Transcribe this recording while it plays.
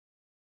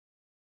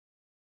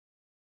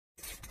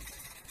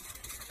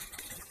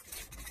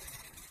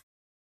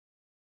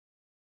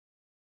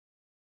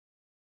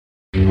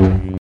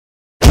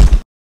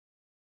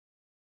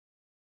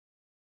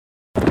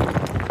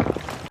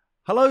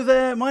Hello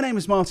there, my name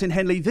is Martin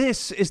Henley.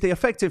 This is the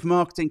Effective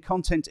Marketing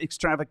Content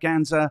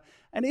Extravaganza.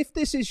 And if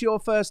this is your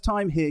first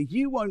time here,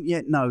 you won't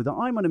yet know that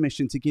I'm on a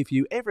mission to give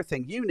you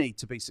everything you need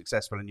to be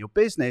successful in your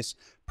business,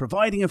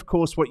 providing, of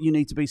course, what you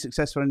need to be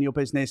successful in your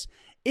business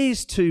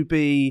is to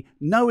be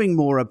knowing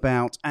more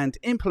about and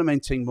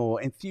implementing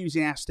more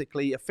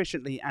enthusiastically,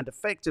 efficiently, and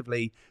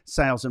effectively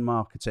sales and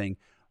marketing,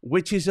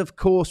 which is, of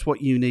course,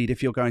 what you need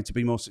if you're going to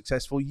be more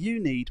successful.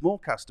 You need more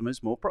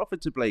customers more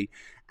profitably.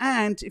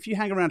 And if you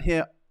hang around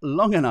here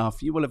long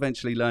enough, you will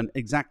eventually learn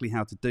exactly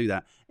how to do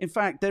that. In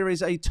fact, there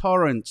is a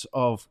torrent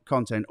of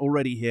content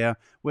already here.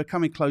 We're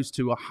coming close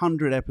to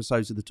 100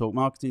 episodes of the Talk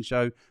Marketing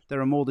Show. There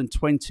are more than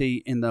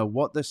 20 in the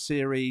What The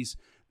series.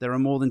 There are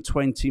more than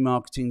 20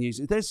 marketing news.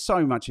 There's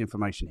so much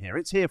information here.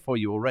 It's here for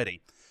you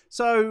already.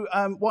 So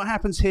what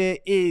happens here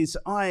is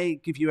I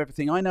give you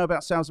everything I know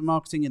about sales and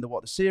marketing in the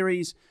What The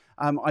series.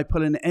 I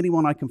pull in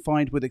anyone I can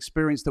find with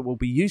experience that will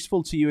be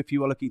useful to you if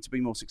you are looking to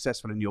be more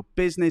successful in your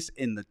business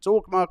in the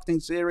Talk Marketing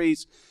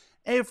series.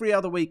 Every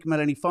other week,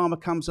 Melanie Farmer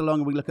comes along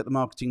and we look at the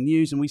marketing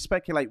news and we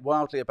speculate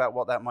wildly about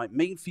what that might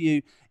mean for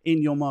you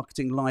in your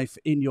marketing life,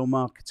 in your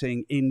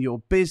marketing, in your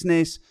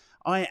business.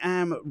 I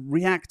am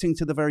reacting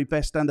to the very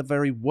best and the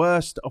very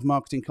worst of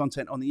marketing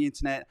content on the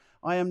internet.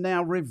 I am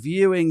now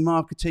reviewing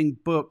marketing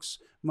books,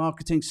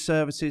 marketing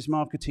services,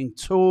 marketing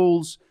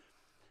tools.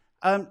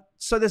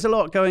 So there's a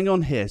lot going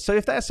on here. So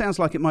if that sounds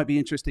like it might be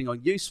interesting or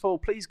useful,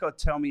 please God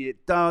tell me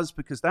it does,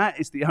 because that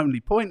is the only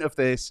point of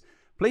this.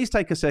 Please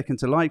take a second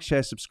to like,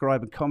 share,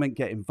 subscribe, and comment,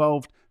 get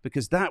involved,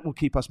 because that will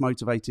keep us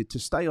motivated to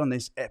stay on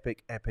this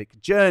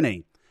epic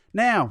journey.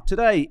 Now,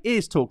 today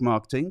is Talk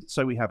Marketing,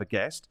 so we have a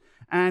guest,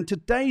 and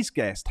today's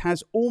guest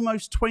has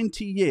almost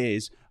 20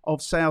 years of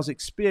sales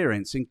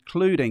experience,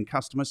 including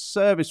customer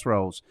service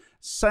roles,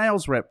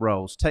 sales rep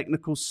roles,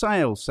 technical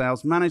sales,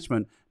 sales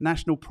management,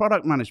 national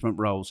product management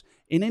roles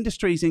in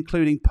industries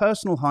including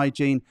personal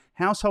hygiene,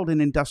 household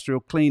and industrial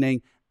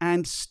cleaning,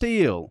 and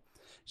steel.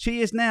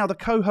 She is now the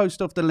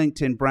co-host of the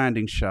LinkedIn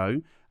Branding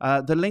Show,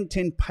 the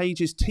LinkedIn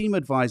Pages Team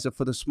Advisor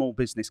for the Small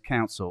Business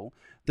Council,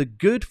 the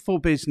Good for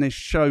Business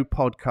Show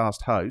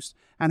podcast host,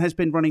 and has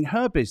been running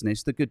her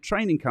business, The Good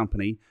Training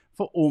Company,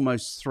 for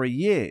almost 3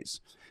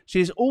 years. She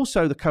is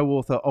also the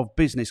co-author of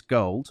Business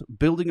Gold,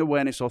 Building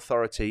Awareness,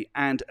 Authority,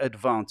 and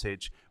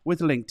Advantage with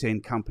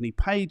LinkedIn Company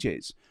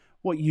Pages.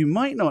 What you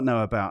might not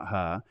know about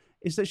her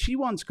is that she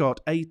once got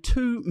a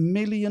 $2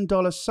 million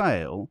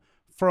sale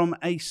from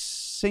a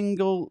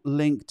single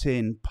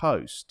LinkedIn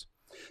post.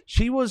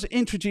 She was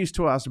introduced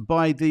to us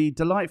by the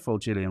delightful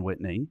Gillian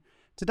Whitney.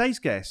 Today's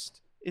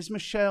guest is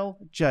Michelle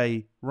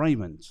J.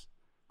 Raymond.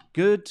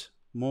 Good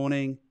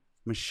morning,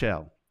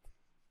 Michelle.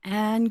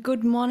 And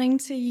good morning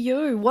to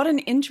you. What an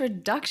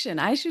introduction.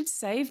 I should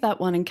save that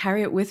one and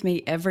carry it with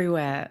me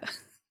everywhere.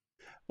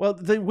 Well,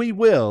 we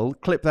will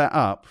clip that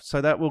up,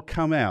 so that will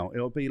come out.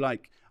 It'll be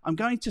like, I'm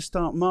going to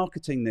start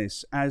marketing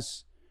this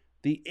as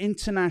the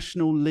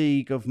International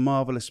League of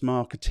Marvelous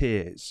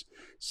Marketeers.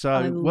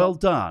 So well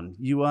done.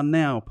 You are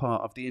now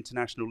part of the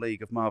International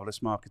League of Marvelous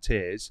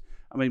Marketeers.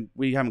 I mean,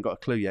 we haven't got a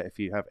clue yet if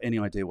you have any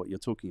idea what you're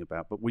talking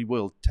about, but we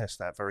will test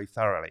that very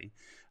thoroughly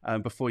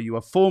before you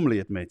are formally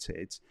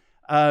admitted.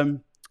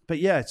 But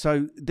yeah,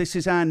 so this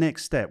is our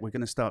next step. We're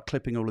going to start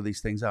clipping all of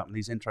these things up and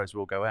these intros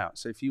will go out.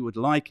 So if you would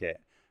like it,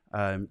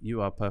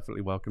 you are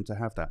perfectly welcome to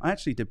have that. I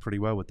actually did pretty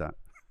well with that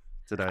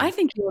today. I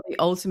think you're the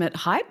ultimate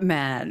hype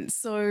man.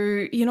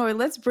 So,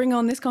 let's bring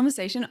on this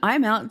conversation.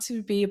 I'm out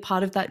to be a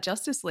part of that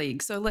Justice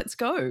League. So let's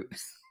go.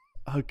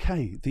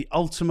 Okay, the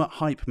ultimate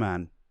hype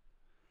man.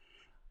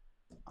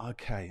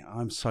 Okay,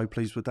 I'm so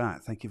pleased with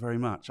that. Thank you very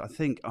much. I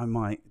think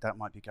that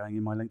might be going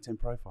in my LinkedIn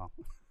profile.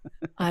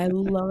 I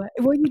love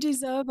it. Well, you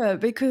deserve it,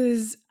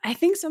 because I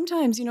think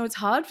sometimes, it's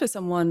hard for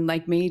someone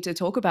like me to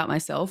talk about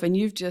myself, and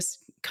you've just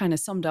kind of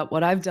summed up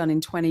what I've done in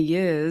 20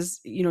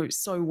 years,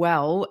 so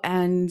well.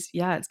 And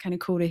yeah, it's kind of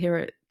cool to hear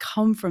it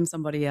come from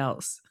somebody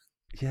else.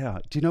 Yeah.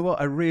 Do you know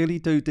what? I really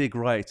do dig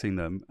writing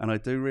them, and I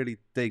do really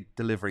dig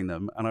delivering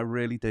them, and I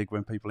really dig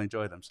when people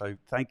enjoy them. So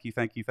thank you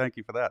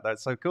for that.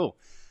 That's so cool.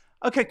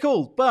 Okay,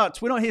 cool.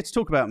 But we're not here to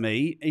talk about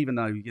me, even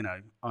though,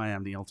 I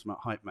am the ultimate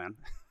hype man.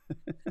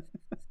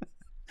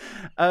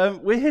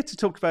 We're here to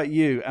talk about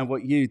you and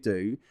what you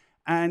do.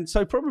 And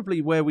so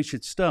probably where we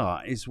should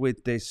start is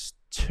with this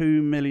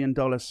 $2 million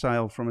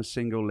sale from a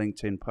single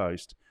LinkedIn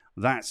post.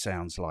 That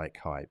sounds like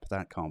hype.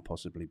 That can't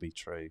possibly be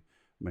true.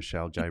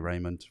 Michelle J.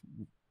 Raymond.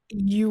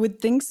 You would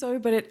think so,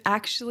 but it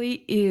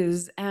actually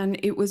is. And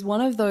it was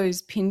one of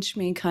those pinch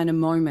me kind of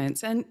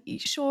moments. And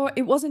sure,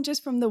 it wasn't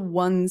just from the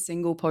one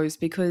single post,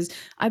 because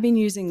I've been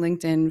using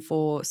LinkedIn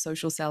for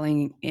social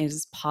selling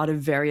as part of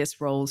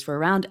various roles for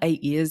around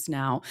 8 years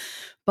now.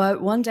 But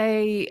one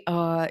day,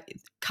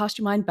 cast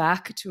your mind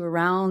back to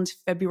around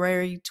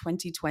February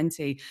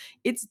 2020.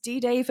 It's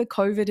D-Day for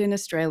COVID in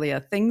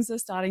Australia. Things are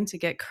starting to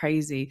get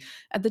crazy.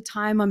 At the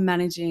time, I'm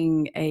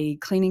managing a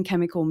cleaning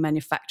chemical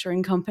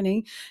manufacturing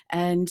company.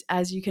 And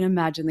as you can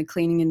imagine, the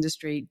cleaning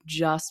industry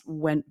just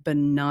went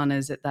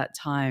bananas at that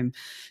time.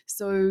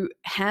 So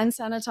hand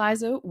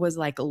sanitizer was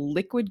like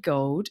liquid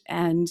gold.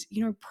 And,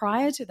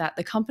 prior to that,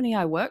 the company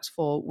I worked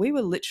for, we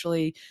were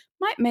literally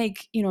might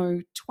make,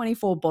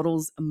 24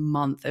 bottles a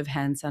month of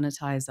hand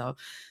sanitizer.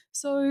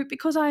 So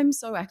because I'm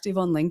so active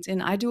on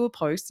LinkedIn, I do a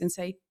post and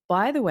say,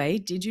 by the way,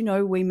 did you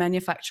know we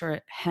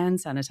manufacture hand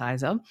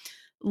sanitizer?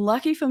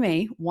 Lucky for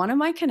me, one of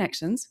my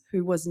connections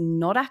who was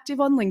not active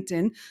on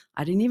LinkedIn,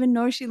 I didn't even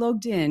know she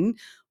logged in,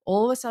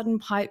 all of a sudden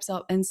pipes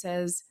up and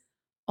says,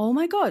 oh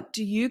my God,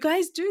 do you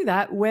guys do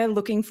that? We're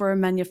looking for a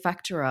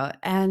manufacturer.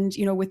 And,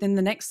 within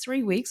the next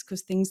 3 weeks,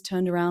 because things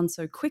turned around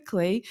so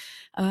quickly,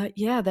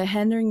 they're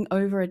handing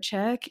over a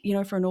check,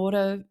 for an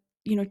order,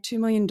 $2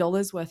 million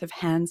worth of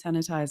hand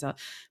sanitizer.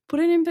 Put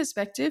it in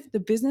perspective, the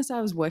business I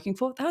was working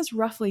for, that was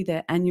roughly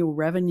their annual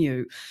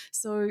revenue.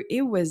 So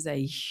it was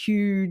a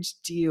huge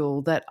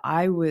deal that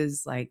I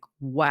was like,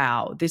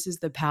 wow, this is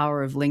the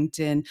power of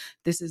LinkedIn.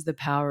 This is the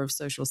power of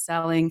social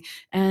selling.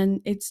 And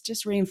it's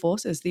just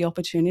reinforces the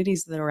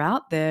opportunities that are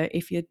out there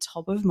if you're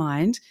top of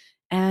mind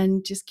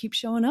and just keep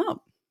showing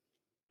up.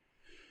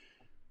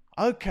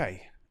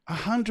 Okay,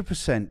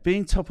 100%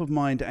 being top of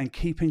mind and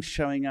keeping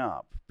showing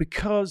up,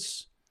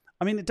 because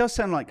I mean, it does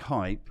sound like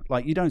hype.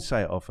 Like, you don't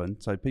say it often,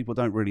 so people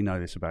don't really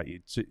know this about you,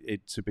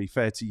 to be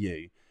fair to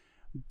you.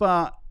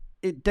 But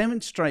it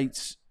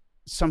demonstrates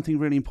something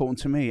really important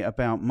to me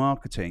about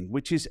marketing,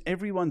 which is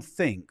everyone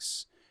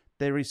thinks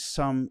there is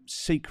some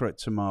secret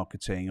to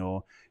marketing,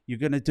 or you're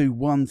going to do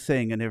one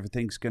thing and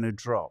everything's going to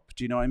drop.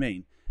 Do you know what I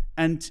mean?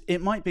 And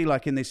it might be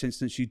like in this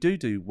instance, you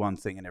do one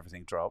thing and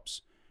everything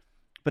drops.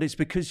 But it's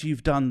because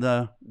you've done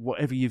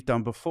whatever you've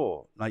done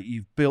before. Like,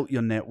 you've built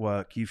your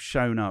network, you've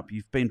shown up,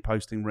 you've been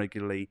posting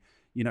regularly.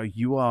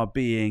 You are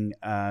being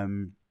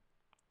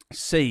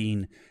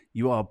seen,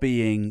 you are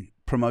being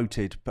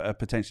promoted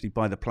potentially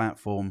by the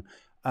platform.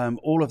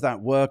 All of that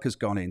work has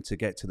gone in to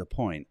get to the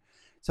point.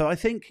 So I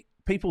think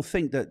people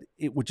think that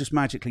it would just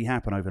magically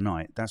happen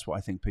overnight. That's what I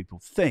think people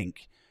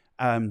think.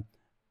 And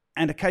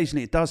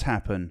occasionally it does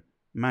happen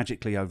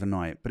magically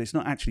overnight, but it's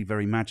not actually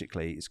very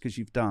magically. It's because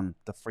you've done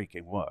the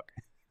freaking work.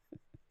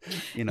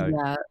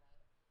 Yeah.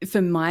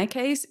 For my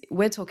case,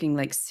 we're talking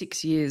like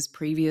 6 years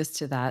previous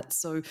to that.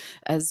 So,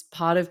 as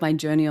part of my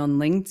journey on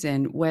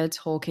LinkedIn, we're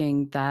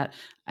talking that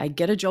I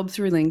get a job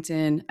through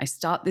LinkedIn, I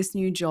start this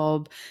new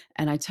job,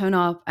 and I turn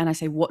up and I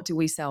say, what do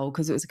we sell?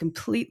 Because it was a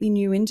completely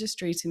new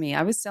industry to me.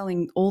 I was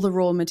selling all the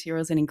raw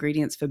materials and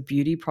ingredients for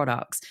beauty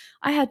products.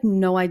 I had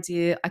no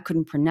idea, I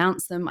couldn't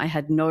pronounce them, I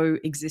had no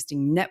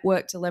existing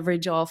network to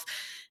leverage off.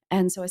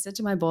 And so I said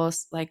to my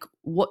boss, like,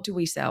 what do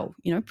we sell?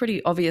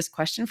 Pretty obvious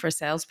question for a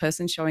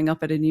salesperson showing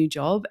up at a new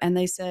job. And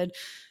they said,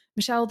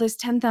 Michelle, there's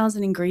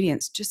 10,000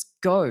 ingredients, just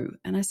go.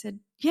 And I said,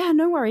 yeah,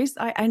 no worries.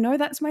 I know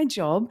that's my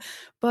job,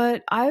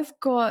 but I've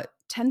got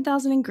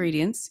 10,000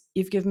 ingredients.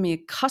 You've given me a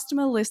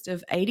customer list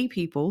of 80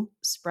 people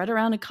spread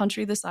around a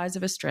country the size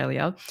of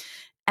Australia.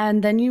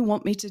 And then you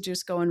want me to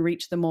just go and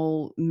reach them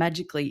all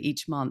magically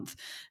each month.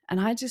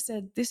 And I just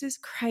said, this is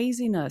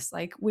craziness.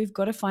 Like, we've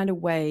got to find a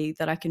way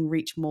that I can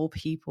reach more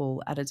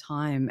people at a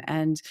time.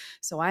 And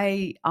so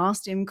I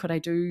asked him, could I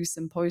do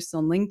some posts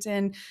on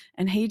LinkedIn?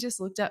 And he just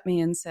looked at me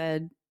and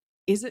said,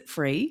 is it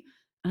free?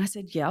 And I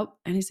said, yep.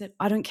 And he said,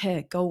 I don't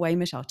care. Go away,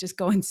 Michelle. Just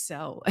go and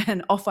sell.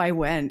 And off I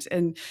went.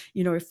 And,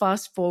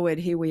 fast forward,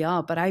 here we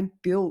are. But I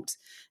built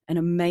an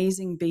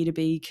amazing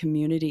B2B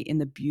community in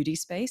the beauty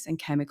space and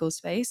chemical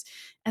space.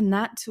 And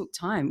that took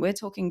time. We're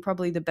talking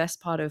probably the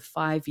best part of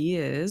 5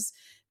 years,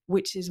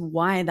 which is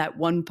why that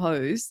one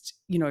post,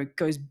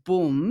 goes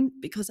boom,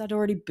 because I'd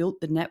already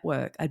built the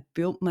network. I'd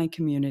built my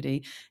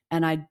community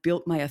and I'd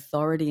built my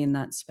authority in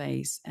that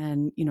space.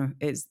 And,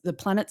 it's the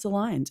planets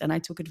aligned. And I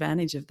took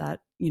advantage of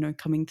that,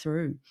 coming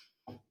through.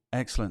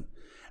 Excellent.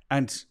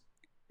 And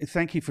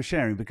thank you for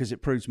sharing, because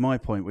it proves my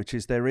point, which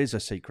is there is a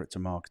secret to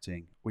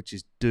marketing, which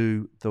is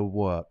do the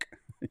work.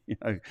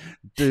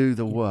 Do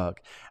the work.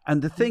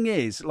 And the thing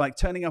is, like,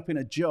 turning up in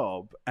a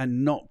job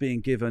and not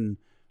being given,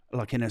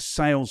 like in a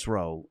sales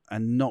role,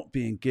 and not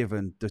being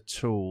given the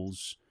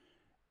tools,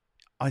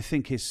 I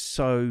think is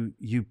so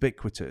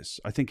ubiquitous.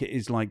 I think it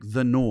is like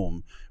the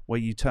norm, where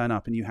you turn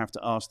up and you have to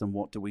ask them,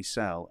 what do we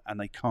sell? And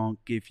they can't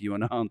give you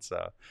an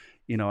answer.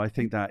 I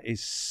think that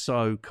is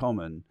so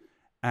common.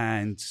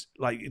 And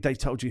like, they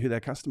told you who their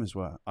customers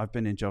were. I've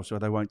been in jobs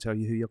where they won't tell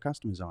you who your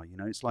customers are.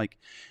 It's like,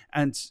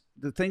 and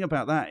the thing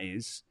about that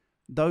is,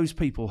 those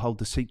people hold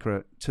the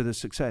secret to the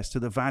success, to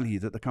the value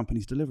that the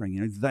company's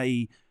delivering.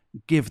 They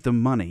give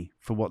them money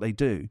for what they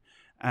do.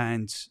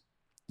 And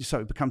so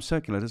it becomes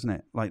circular, doesn't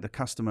it? Like, the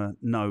customer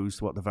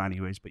knows what the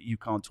value is, but you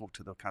can't talk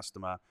to the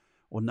customer,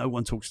 or no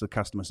one talks to the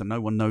customer, so no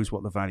one knows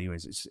what the value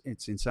is.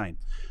 It's insane.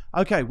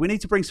 Okay, we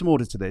need to bring some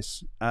order to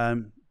this,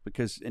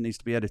 because it needs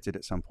to be edited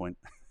at some point.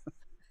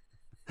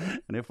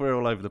 And if we're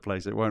all over the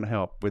place, it won't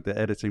help with the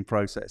editing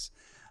process.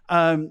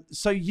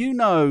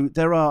 So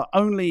there are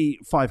only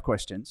 5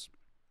 questions.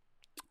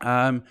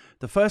 The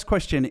first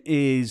question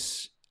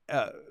is,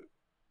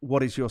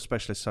 what is your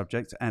specialist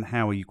subject and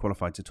how are you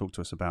qualified to talk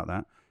to us about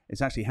that?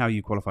 It's actually how are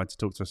you qualified to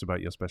talk to us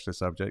about your specialist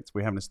subject.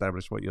 We haven't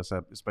established what your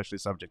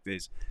specialist subject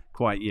is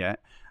quite yet.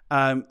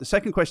 The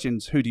second question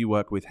is, who do you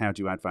work with? How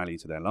do you add value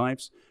to their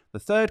lives? The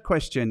third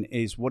question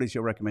is, what is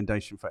your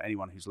recommendation for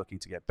anyone who's looking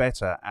to get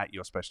better at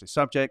your specialist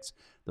subject?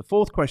 The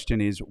fourth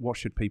question is, what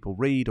should people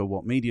read or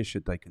what media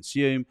should they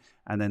consume?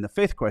 And then the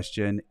fifth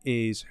question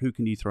is, who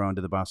can you throw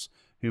under the bus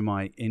who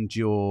might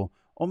endure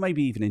or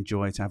maybe even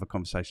enjoy to have a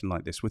conversation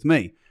like this with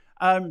me?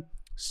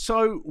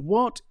 So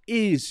what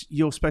is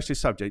your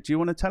specialist subject? Do you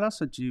want to tell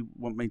us, or do you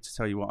want me to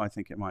tell you what I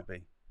think it might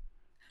be?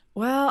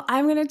 Well,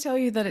 I'm going to tell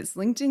you that it's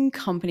LinkedIn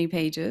company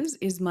pages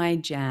is my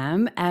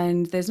jam.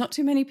 And there's not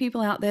too many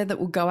people out there that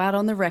will go out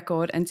on the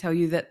record and tell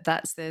you that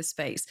that's their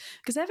space,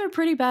 because they have a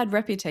pretty bad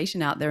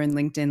reputation out there in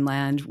LinkedIn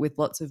land with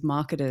lots of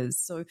marketers.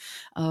 So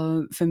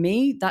for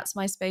me, that's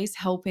my space,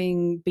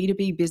 helping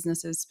B2B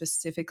businesses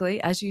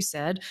specifically. As you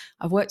said,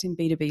 I've worked in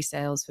B2B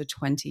sales for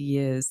 20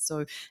 years.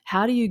 So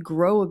how do you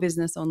grow a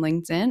business on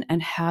LinkedIn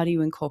and how do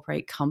you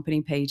incorporate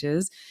company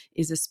pages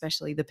is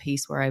especially the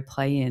piece where I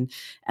play in.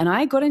 And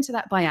I got into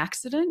that by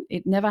accident.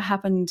 It never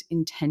happened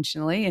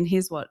intentionally. And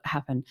here's what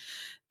happened.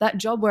 That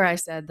job where I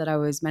said that I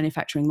was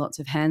manufacturing lots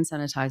of hand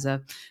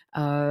sanitizer,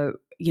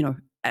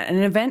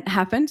 an event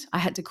happened. I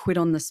had to quit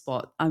on the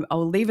spot.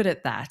 I'll leave it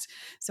at that.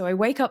 So I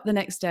wake up the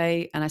next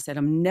day and I said,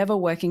 I'm never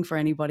working for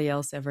anybody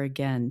else ever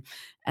again.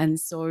 And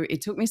so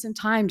it took me some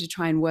time to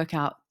try and work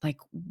out, like,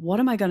 what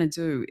am I going to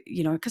do?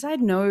 Because I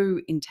had no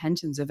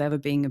intentions of ever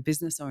being a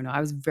business owner. I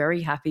was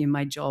very happy in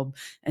my job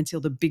until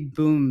the big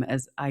boom,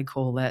 as I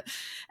call it.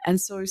 And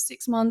so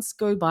 6 months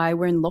go by,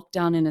 we're in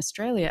lockdown in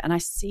Australia, and I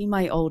see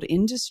my old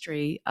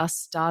industry are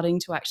starting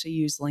to actually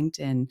use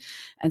LinkedIn.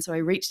 And so I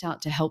reached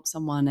out to help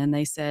someone and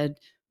they said,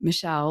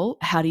 Michelle,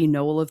 how do you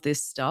know all of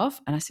this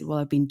stuff? And I said, well,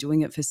 I've been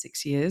doing it for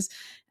 6 years.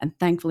 And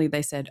thankfully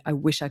they said, I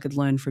wish I could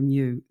learn from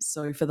you.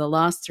 So for the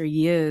last 3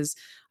 years,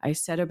 I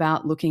set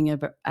about looking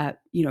at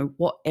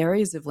what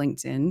areas of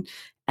LinkedIn,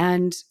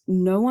 and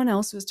no one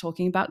else was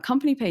talking about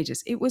company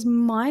pages. It was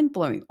mind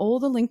blowing. All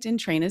the LinkedIn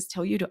trainers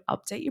tell you to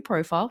update your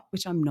profile,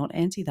 which I'm not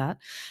anti that,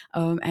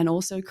 and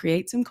also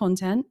create some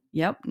content.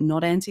 Yep,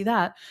 not anti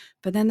that.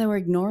 But then they were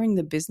ignoring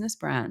the business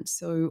brand.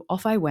 So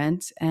off I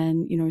went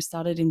and,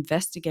 started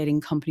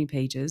investigating company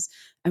pages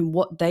and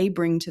what they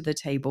bring to the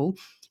table.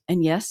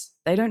 And yes,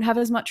 they don't have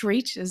as much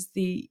reach as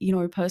the,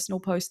 personal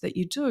post that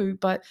you do,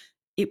 but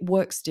it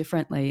works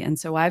differently. And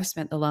so I've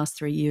spent the last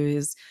 3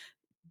 years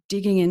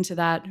digging into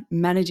that,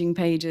 managing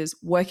pages,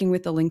 working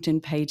with the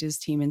LinkedIn pages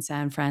team in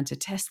San Fran to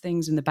test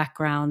things in the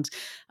background.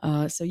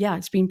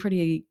 It's been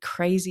pretty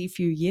crazy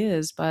few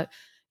years, but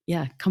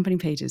yeah, company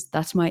pages,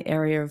 that's my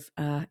area of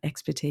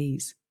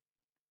expertise.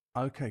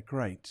 Okay,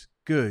 great.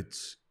 Good.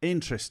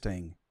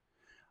 Interesting.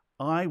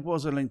 I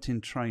was a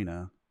LinkedIn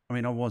trainer. I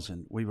mean, I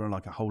wasn't. We were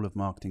like a whole of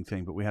marketing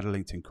thing, but we had a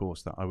LinkedIn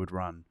course that I would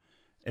run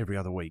every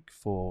other week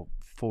for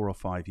 4 or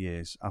 5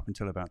 years up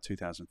until about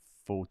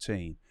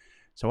 2014.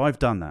 So I've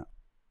done that.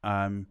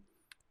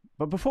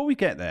 But before we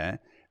get there,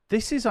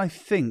 this is, I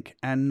think,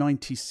 our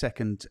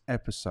 92nd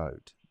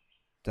episode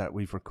that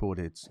we've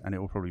recorded, and it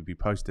will probably be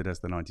posted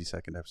as the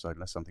 92nd episode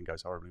unless something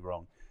goes horribly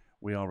wrong.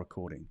 We are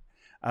recording.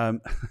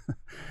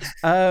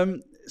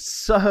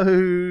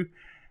 So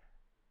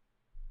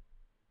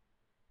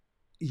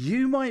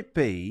you might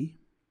be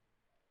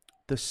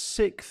the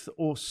 6th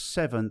or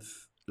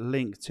 7th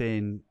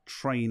LinkedIn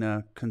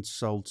trainer,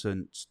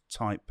 consultant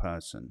type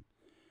person.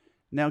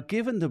 Now,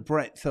 given the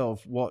breadth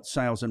of what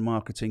sales and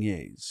marketing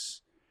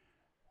is,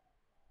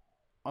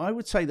 I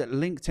would say that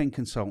LinkedIn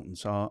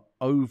consultants are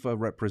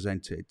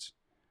overrepresented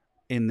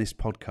in this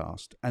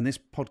podcast. And this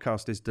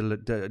podcast is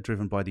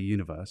driven by the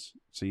universe.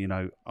 So,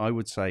 I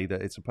would say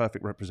that it's a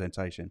perfect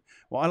representation.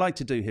 What I like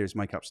to do here is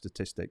make up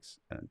statistics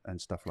and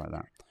stuff like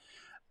that.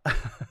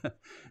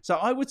 So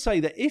I would say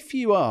that if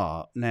you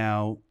are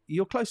now,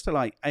 you're close to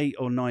like 8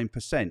 or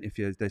 9%.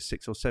 If there's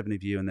 6 or 7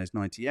 of you and there's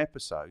 90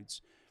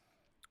 episodes.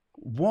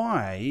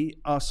 Why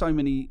are so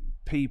many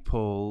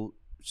people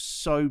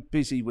so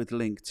busy with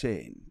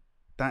LinkedIn?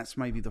 That's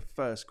maybe the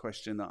first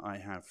question that I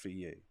have for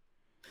you.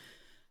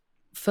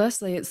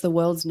 Firstly, it's the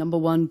world's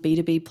 #1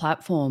 B2B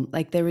platform.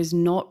 Like, there is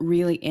not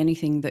really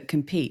anything that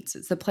competes.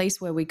 It's the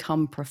place where we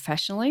come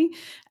professionally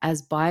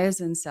as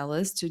buyers and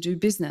sellers to do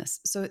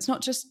business. So it's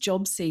not just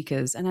job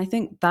seekers. And I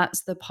think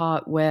that's the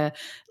part where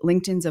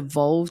LinkedIn's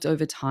evolved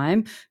over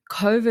time.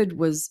 COVID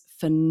was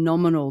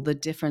phenomenal, the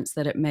difference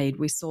that it made.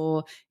 We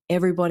saw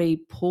everybody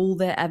pull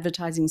their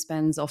advertising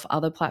spends off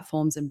other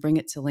platforms and bring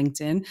it to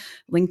LinkedIn.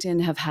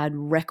 LinkedIn have had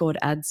record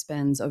ad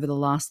spends over the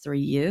last 3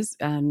 years.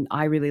 And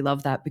I really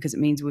love that because it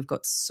means we've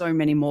got so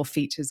many more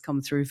features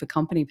come through for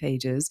company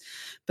pages.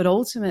 But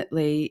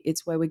ultimately,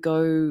 it's where we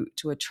go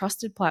to a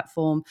trusted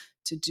platform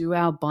to do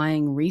our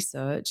buying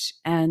research.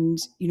 And,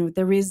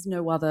 there is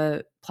no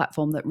other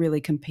platform that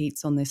really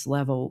competes on this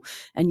level.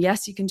 And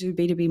yes, you can do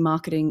B2B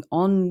marketing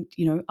on,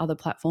 other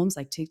platforms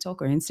like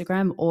TikTok or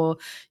Instagram or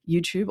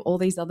YouTube, all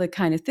these other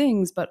kind of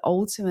things. But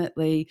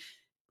ultimately,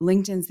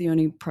 LinkedIn's the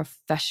only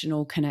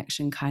professional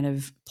connection kind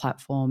of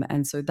platform.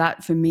 And so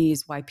that for me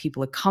is why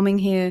people are coming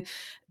here.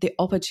 The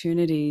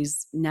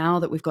opportunities now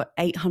that we've got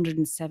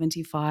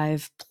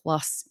 875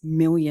 plus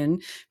million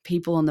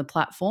people on the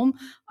platform,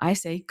 I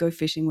say go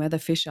fishing where the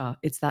fish are.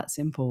 It's that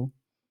simple.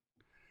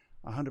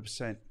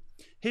 100%.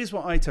 Here's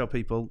what I tell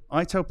people.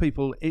 I tell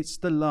people it's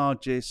the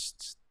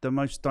largest, the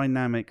most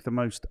dynamic, the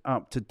most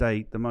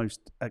up-to-date, the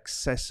most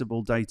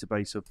accessible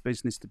database of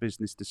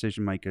business-to-business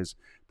decision makers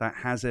that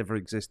has ever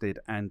existed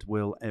and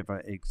will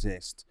ever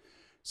exist.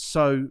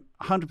 So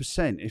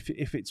 100%,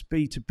 if it's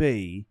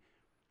B2B,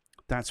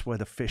 that's where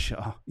the fish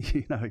are,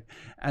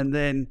 and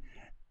then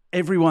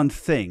everyone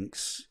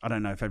thinks, I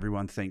don't know if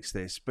everyone thinks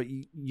this, but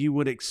you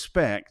would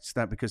expect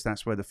that because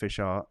that's where the fish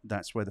are,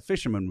 that's where the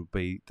fishermen would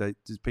be.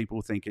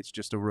 People think it's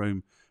just a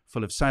room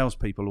full of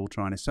salespeople all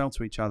trying to sell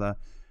to each other.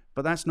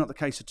 But that's not the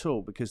case at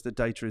all because the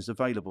data is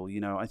available.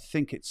 I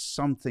think it's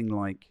something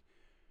like,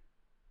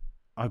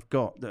 I've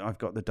got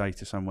the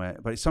data somewhere,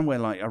 but it's somewhere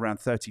like around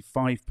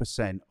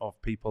 35%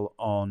 of people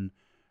on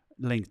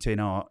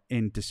LinkedIn are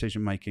in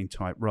decision-making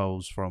type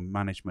roles from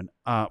management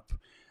up.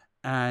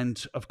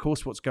 And of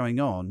course, what's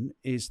going on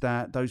is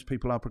that those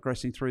people are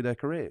progressing through their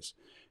careers.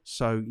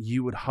 So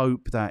you would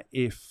hope that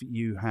if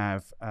you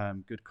have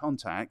good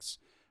contacts,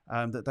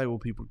 that they will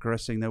be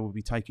progressing, they will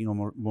be taking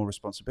on more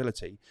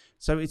responsibility.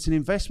 So it's an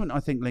investment, I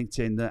think,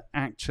 LinkedIn, that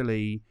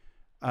actually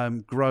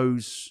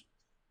grows,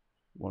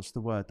 what's the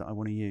word that I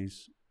want to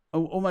use?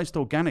 Almost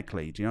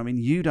organically. Do you know what I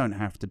mean? You don't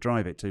have to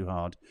drive it too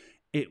hard.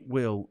 It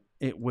will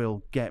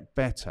get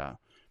better.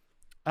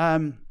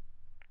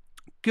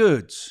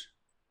 Good.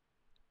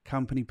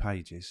 Company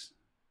pages.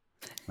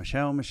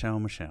 Michelle.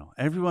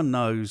 Everyone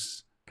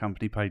knows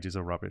company pages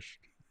are rubbish.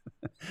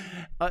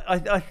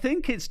 I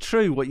think it's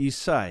true what you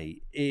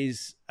say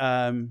is,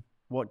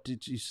 what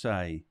did you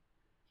say?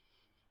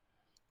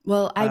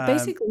 Well, I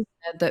basically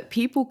said that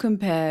people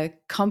compare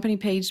company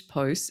page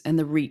posts and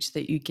the reach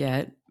that you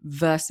get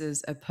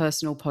versus a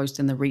personal post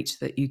and the reach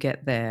that you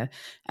get there.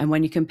 And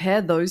when you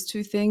compare those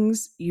two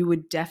things, you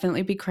would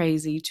definitely be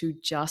crazy to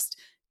just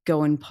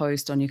go and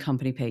post on your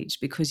company page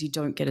because you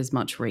don't get as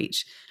much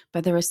reach.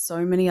 But there are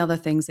so many other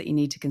things that you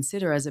need to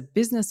consider as a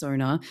business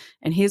owner.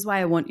 And here's why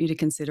I want you to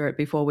consider it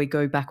before we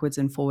go backwards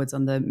and forwards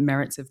on the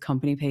merits of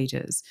company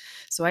pages.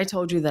 So I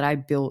told you that I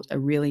built a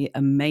really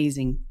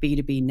amazing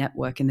B2B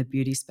network in the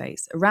beauty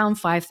space, around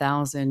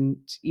 5,000,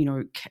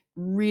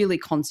 really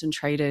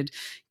concentrated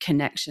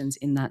connections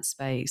in that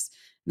space.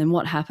 And then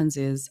what happens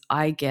is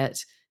I go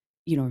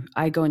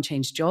and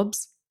change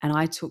jobs. And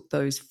I took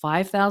those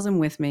 5,000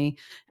 with me,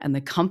 and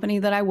the company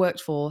that I worked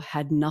for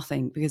had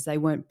nothing because they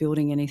weren't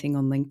building anything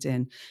on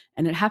LinkedIn.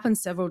 And it happened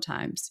several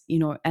times,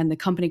 and the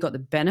company got the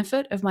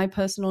benefit of my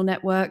personal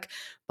network.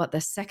 But the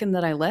second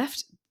that I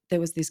left, there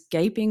was this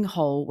gaping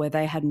hole where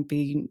they hadn't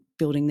been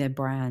building their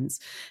brands.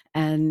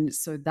 And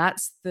so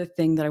that's the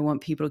thing that I want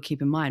people to keep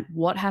in mind.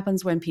 What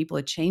happens when people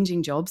are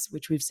changing jobs,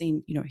 which we've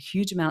seen,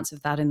 huge amounts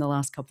of that in the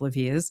last couple of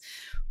years?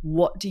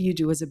 What do you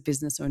do as a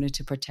business owner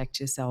to protect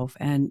yourself?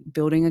 And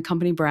building a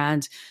company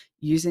brand,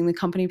 using the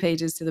company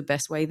pages to the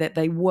best way that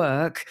they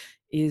work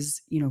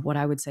is, what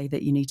I would say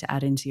that you need to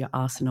add into your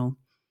arsenal.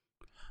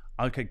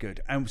 Okay,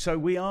 good. And so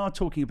we are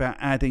talking about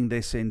adding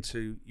this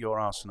into your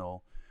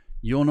arsenal.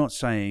 You're not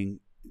saying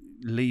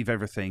leave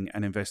everything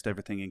and invest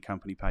everything in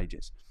company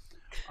pages.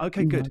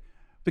 Okay, good.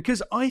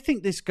 Because I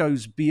think this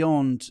goes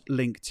beyond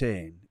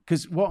LinkedIn.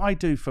 Because what I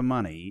do for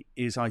money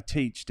is I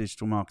teach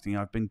digital marketing.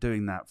 I've been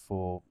doing that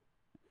for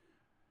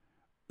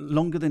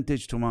longer than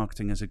digital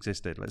marketing has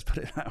existed. Let's put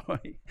it that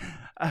way.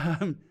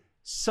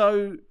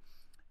 So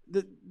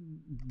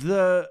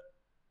the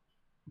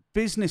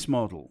business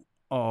model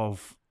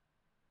of,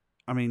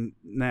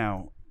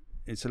 now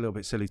it's a little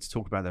bit silly to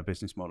talk about their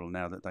business model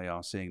now that they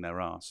are seeing their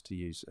ass, to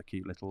use a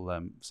cute little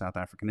South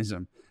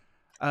Africanism.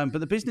 But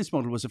the business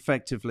model was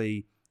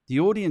effectively the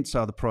audience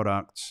are the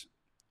product,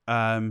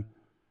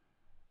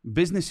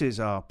 businesses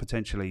are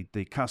potentially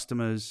the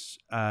customers.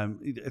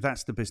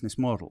 That's the business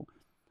model.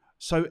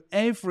 So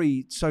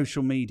every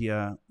social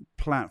media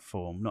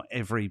platform, not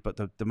every, but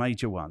the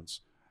major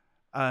ones,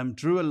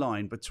 drew a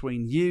line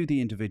between you, the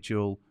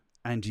individual,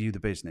 and you, the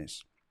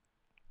business.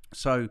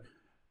 So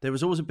there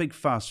was always a big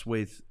fuss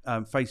with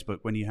Facebook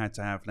when you had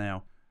to have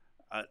now,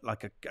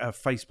 like a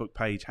Facebook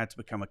page had to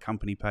become a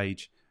company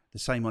page, the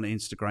same on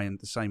Instagram,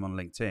 the same on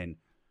LinkedIn.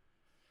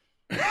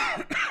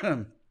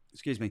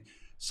 Excuse me.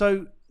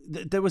 So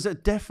there was a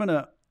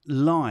definite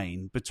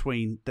line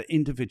between the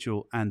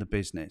individual and the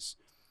business.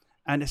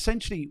 And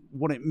essentially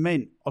what it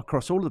meant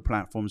across all of the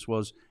platforms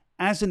was,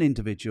 as an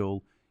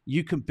individual,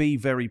 you can be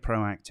very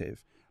proactive.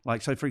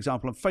 Like, so for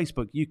example, on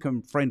Facebook, you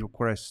can friend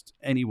request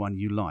anyone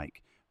you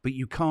like, but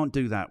you can't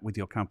do that with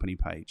your company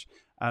page.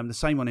 The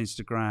same on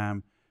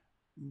Instagram.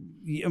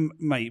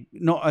 Mate,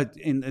 not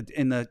in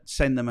the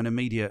send them an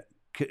immediate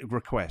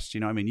request. You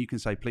know what I mean? You can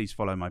say, please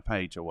follow my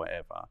page or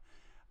whatever.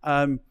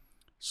 Um,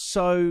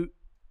 so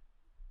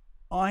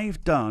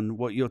I've done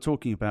what you're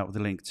talking about with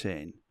the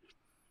LinkedIn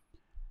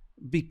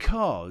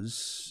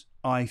because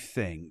I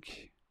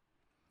think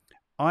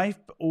I've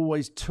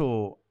always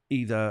taught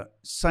either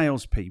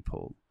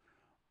salespeople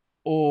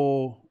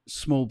or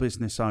small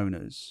business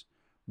owners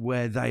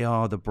where they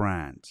are the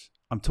brand.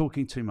 I'm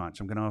talking too much.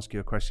 I'm going to ask you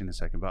a question in a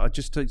second, but I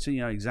just so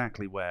you know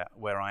exactly where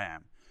I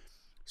am.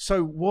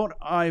 So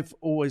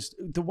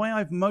the way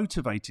I've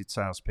motivated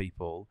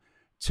salespeople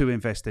to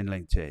invest in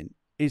LinkedIn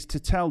is to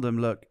tell them,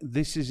 look,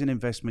 this is an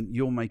investment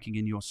you're making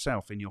in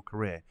yourself, in your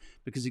career,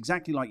 because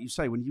exactly like you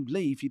say, when you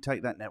leave, you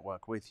take that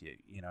network with you.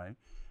 You know,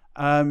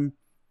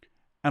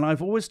 and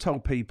I've always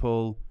told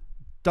people,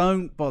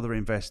 don't bother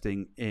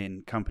investing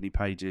in company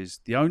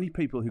pages. The only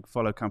people who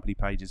follow company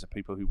pages are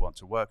people who want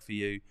to work for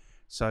you.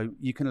 So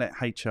you can let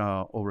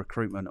HR or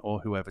recruitment or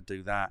whoever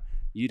do that.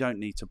 You don't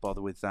need to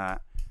bother with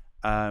that.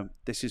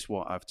 This is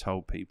what I've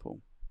told people.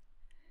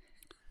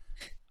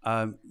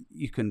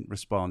 You can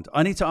respond.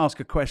 I need to ask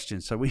a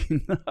question so we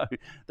know.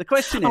 The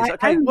question is,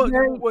 okay, I'm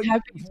very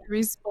happy to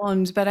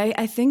respond, but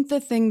I think the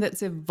thing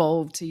that's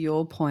evolved, to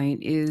your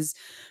point, is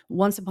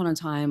once upon a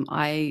time,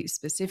 I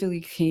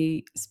specifically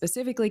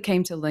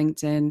came to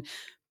LinkedIn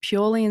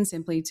purely and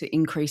simply to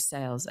increase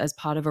sales as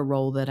part of a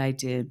role that I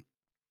did.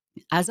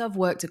 As I've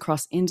worked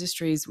across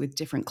industries with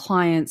different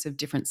clients of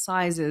different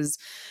sizes,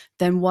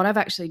 then what I've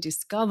actually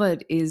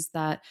discovered is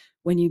that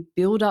when you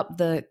build up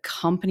the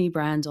company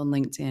brand on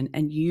LinkedIn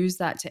and use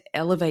that to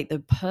elevate the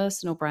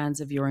personal brands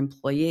of your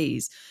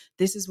employees,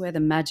 this is where the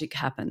magic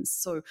happens.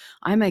 So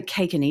I'm a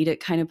cake and eat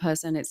it kind of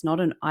person. It's not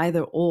an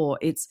either or,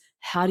 it's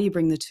how do you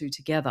bring the two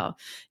together?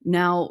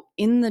 Now,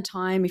 in the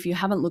time, if you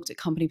haven't looked at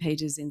company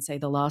pages in, say,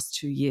 the last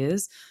 2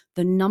 years,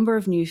 the number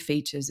of new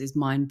features is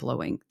mind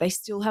blowing. They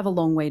still have a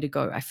long way to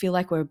go. I feel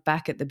like we're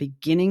back at the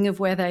beginning of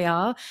where they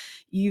are.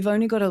 You've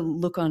only got to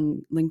look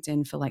on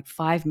LinkedIn for like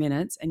 5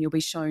 minutes and you'll be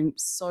shown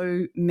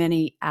so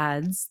many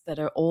ads that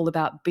are all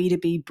about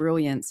B2B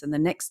brilliance and the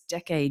next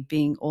decade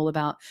being all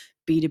about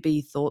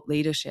B2B thought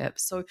leadership.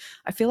 So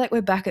I feel like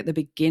we're back at the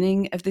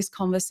beginning of this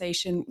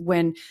conversation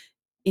when,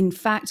 in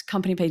fact,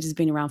 company pages have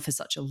been around for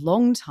such a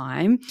long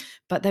time,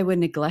 but they were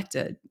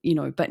neglected,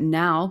 but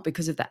now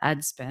because of the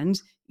ad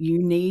spend,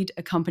 you need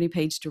a company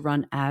page to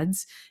run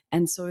ads.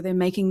 And so they're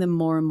making them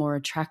more and more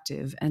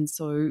attractive. And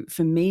so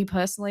for me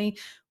personally,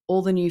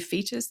 all the new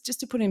features,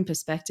 just to put in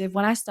perspective,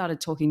 when I started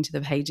talking to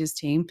the pages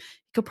team,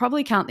 you could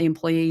probably count the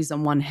employees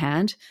on one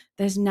hand.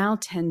 There's now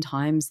 10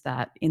 times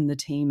that in the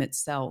team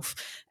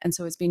itself. And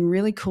so it's been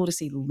really cool to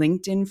see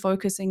LinkedIn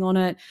focusing on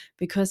it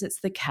because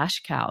it's the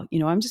cash cow.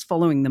 I'm just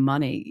following the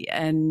money.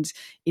 And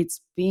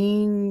it's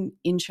been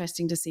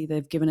interesting to see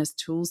they've given us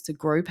tools to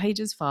grow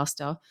pages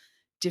faster,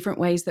 different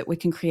ways that we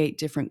can create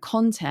different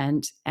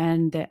content,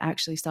 and they're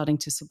actually starting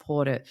to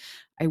support it.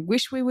 I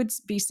wish we would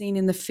be seen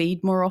in the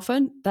feed more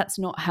often. That's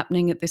not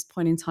happening at this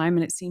point in time,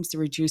 and it seems to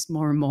reduce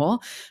more and more.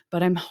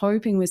 But I'm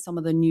hoping with some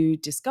of the new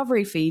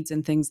discovery feeds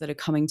and things that are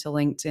coming to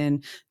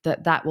LinkedIn,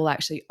 that will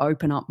actually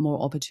open up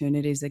more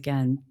opportunities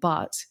again.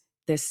 But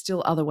there's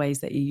still other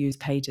ways that you use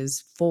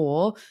pages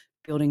for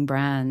building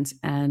brands,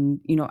 and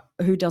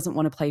who doesn't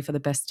want to play for the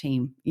best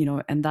team,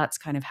 and that's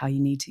kind of how you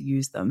need to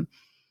use them.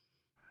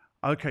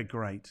 Okay,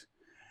 great.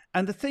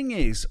 And the thing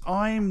is,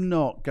 I'm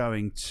not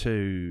going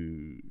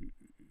to.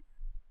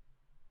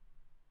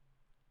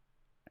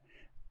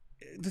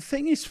 The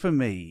thing is, for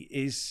me,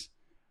 is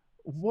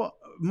what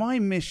my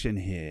mission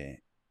here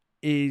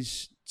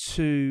is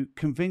to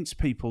convince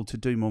people to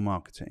do more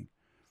marketing.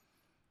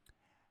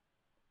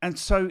 And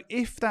so,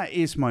 if that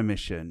is my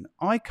mission,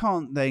 I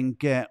can't then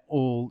get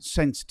all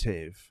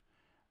sensitive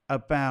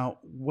about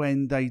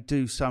when they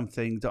do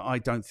something that I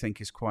don't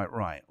think is quite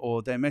right,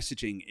 or their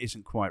messaging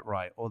isn't quite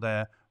right, or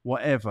their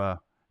whatever.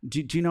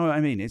 Do you know what I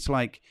mean? It's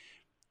like,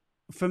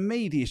 for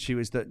me, the issue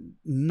is that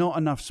not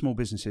enough small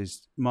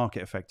businesses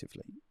market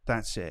effectively.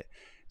 That's it.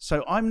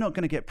 So I'm not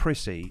going to get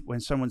prissy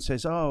when someone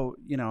says, oh,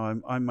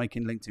 I'm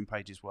making LinkedIn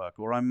pages work,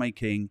 or I'm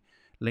making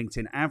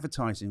LinkedIn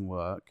advertising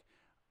work,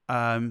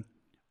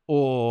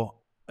 or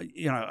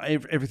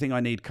everything I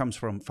need comes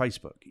from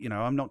Facebook.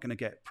 I'm not going to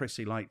get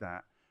prissy like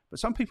that. But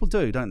some people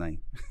do, don't they?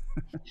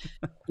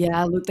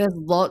 Yeah, look, there's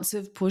lots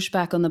of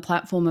pushback on the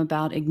platform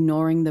about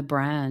ignoring the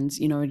brand,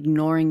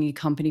 ignoring your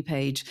company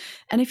page.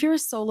 And if you're a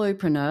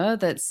solopreneur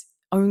that's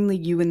only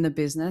you in the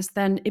business,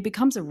 then it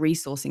becomes a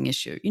resourcing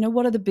issue.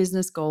 What are the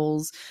business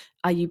goals?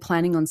 Are you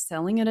planning on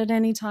selling it at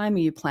any time? Are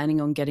you planning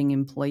on getting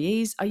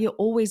employees? Are you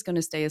always going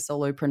to stay a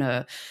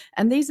solopreneur?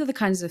 And these are the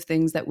kinds of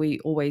things that we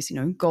always,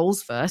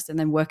 goals first, and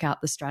then work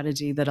out the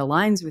strategy that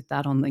aligns with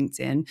that on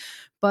LinkedIn.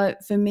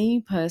 But for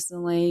me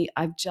personally,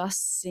 I've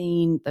just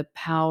seen the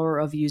power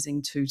of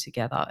using two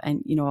together.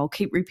 And, I'll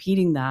keep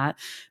repeating that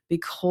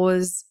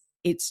because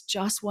It's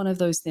just one of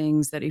those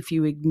things that if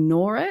you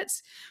ignore it,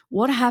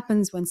 what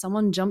happens when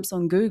someone jumps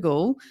on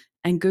Google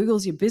and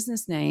Google's your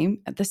business name,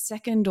 the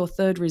second or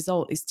third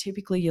result is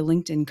typically your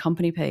LinkedIn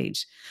company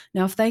page.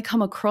 Now, if they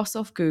come across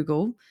off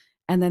Google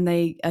and then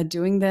they are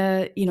doing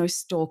their,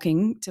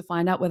 stalking to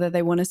find out whether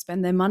they want to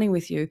spend their money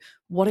with you,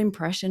 what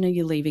impression are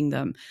you leaving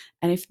them?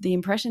 And if the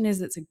impression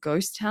is it's a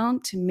ghost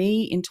town, to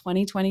me in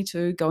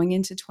 2022, going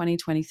into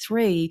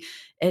 2023,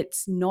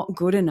 it's not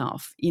good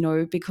enough,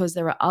 because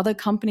there are other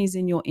companies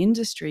in your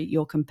industry,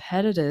 your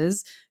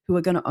competitors, who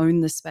are going to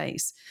own the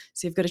space.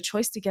 So you've got a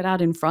choice to get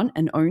out in front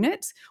and own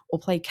it or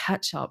play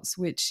catch ups,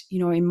 which,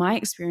 in my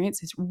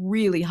experience, it's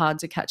really hard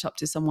to catch up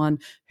to someone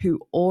who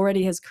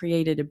already has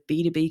created a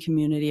B2B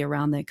community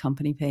around their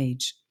company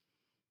page.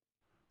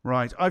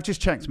 Right. I've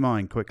just checked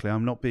mine quickly.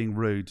 I'm not being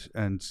rude.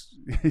 And,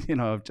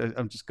 I've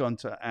just gone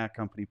to our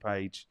company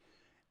page.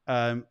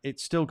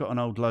 It's still got an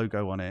old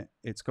logo on it.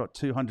 It's got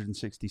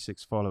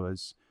 266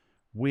 followers.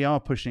 We are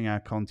pushing our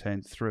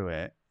content through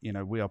it.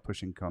 We are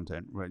pushing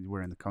content.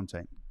 We're in the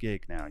content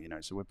gig now,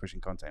 so we're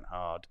pushing content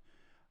hard.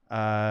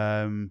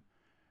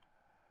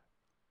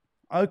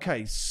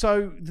 Okay.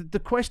 So the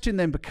question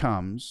then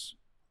becomes,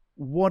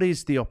 what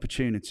is the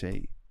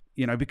opportunity?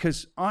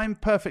 Because I'm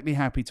perfectly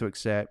happy to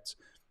accept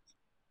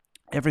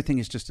everything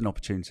is just an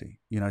opportunity,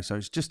 so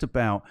it's just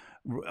about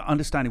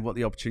understanding what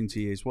the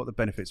opportunity is, what the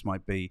benefits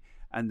might be,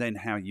 and then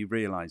how you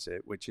realize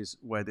it, which is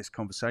where this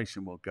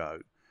conversation will go.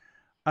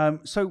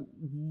 So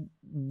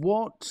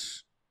what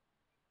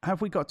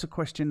have we got to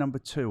question number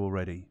 2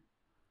 already?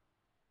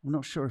 I'm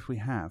not sure if we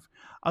have.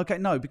 Okay,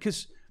 no,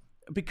 because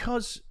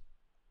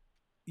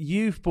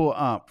you've brought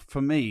up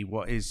for me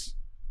what is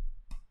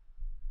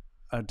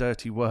a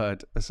dirty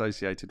word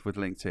associated with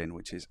LinkedIn,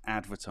 which is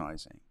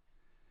advertising.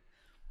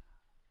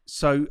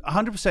 So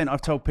 100%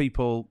 I've told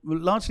people,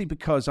 largely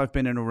because I've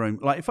been in a room,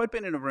 like if I'd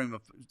been in a room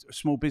of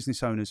small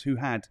business owners who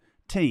had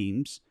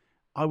teams,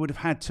 I would have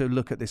had to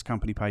look at this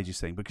company pages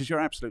thing, because you're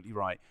absolutely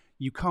right.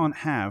 You can't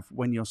have,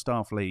 when your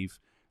staff leave,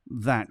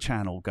 that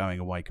channel going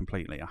away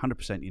completely.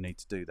 100% you need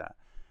to do that.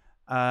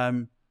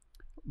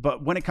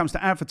 But when it comes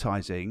to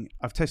advertising,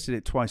 I've tested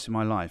it twice in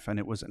my life, and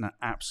it was an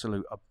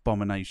absolute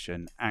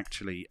abomination,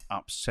 actually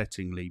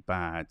upsettingly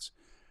bad.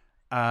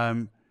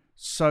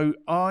 So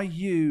are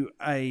you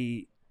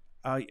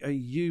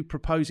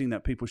proposing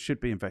that people should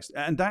be invested?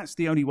 And that's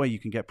the only way you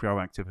can get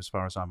proactive, as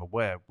far as I'm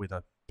aware, with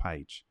a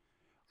page.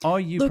 Are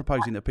you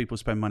proposing that people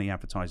spend money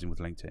advertising with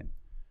LinkedIn?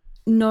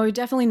 No,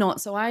 definitely not.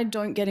 So I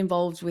don't get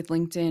involved with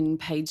LinkedIn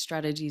paid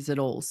strategies at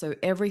all. So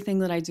everything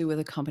that I do with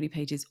a company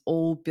page is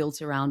all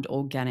built around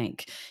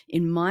organic.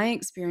 In my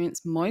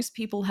experience, most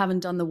people haven't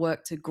done the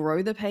work to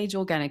grow the page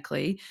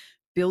organically,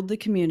 build the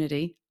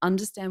community,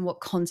 understand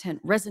what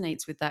content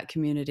resonates with that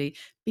community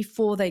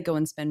before they go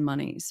and spend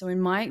money. So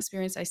in my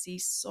experience, I see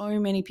so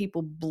many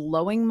people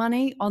blowing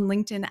money on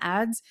LinkedIn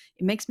ads.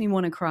 It makes me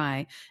want to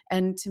cry.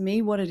 And to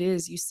me, what it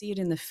is, you see it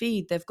in the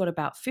feed. They've got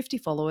about 50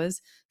 followers.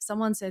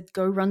 Someone said,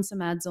 go run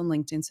some ads on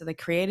LinkedIn. So they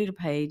created a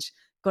page,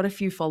 got a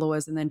few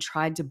followers, and then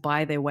tried to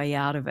buy their way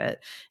out of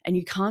it. And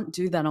you can't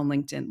do that on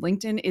LinkedIn.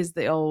 LinkedIn is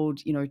the old,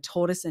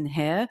 tortoise and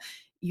hare.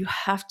 You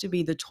have to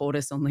be the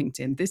tortoise on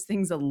LinkedIn. This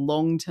thing's a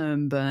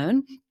long-term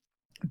burn.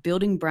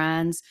 Building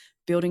brands,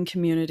 building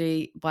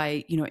community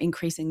by,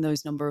 increasing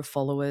those number of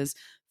followers,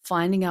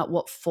 finding out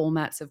what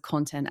formats of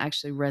content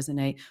actually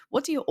resonate.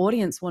 What do your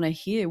audience want to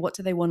hear? What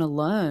do they want to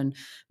learn?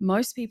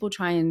 Most people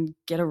try and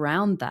get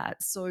around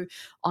that. So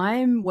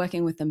I'm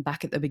working with them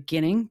back at the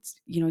beginning,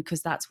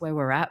 because that's where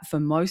we're at for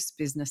most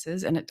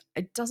businesses. And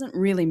it doesn't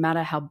really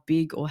matter how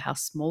big or how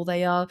small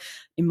they are.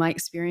 In my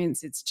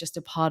experience, it's just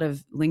a part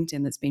of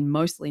LinkedIn that's been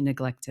mostly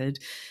neglected.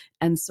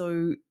 And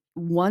so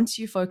once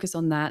you focus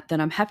on that,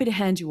 then I'm happy to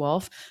hand you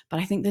off.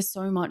 But I think there's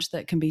so much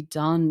that can be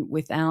done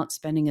without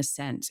spending a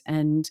cent.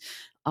 And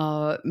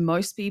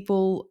most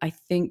people, I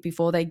think,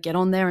 before they get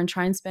on there and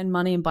try and spend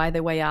money and buy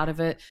their way out of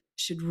it,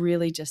 should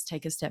really just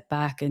take a step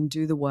back and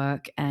do the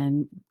work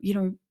and,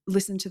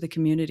 listen to the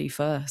community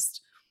first.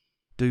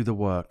 Do the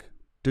work.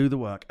 Do the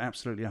work.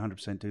 Absolutely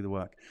 100% do the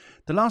work.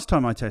 The last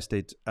time I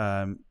tested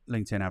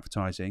LinkedIn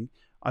advertising,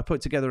 I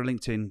put together a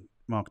LinkedIn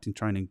marketing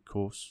training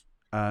course.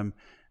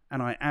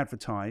 And I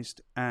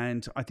advertised,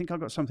 and I think I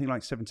got something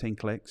like 17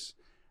 clicks,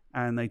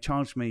 and they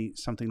charged me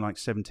something like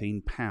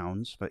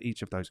 £17 for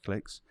each of those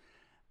clicks.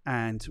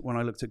 And when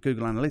I looked at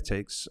Google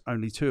Analytics,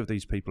 only 2 of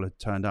these people had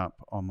turned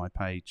up on my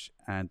page,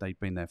 and they'd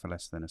been there for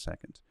less than a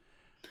second.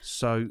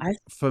 So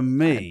for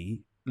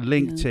me,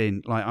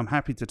 LinkedIn, I'm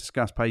happy to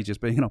discuss pages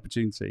being an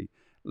opportunity.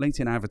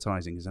 LinkedIn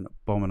advertising is an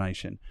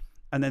abomination.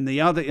 And then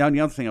the only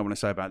other thing I want to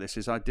say about this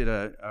is I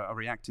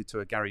reacted to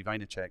a Gary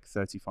Vaynerchuk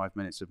 35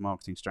 minutes of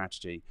marketing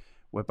strategy,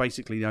 where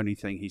basically the only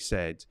thing he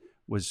said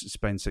was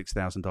spend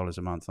 $6,000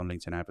 a month on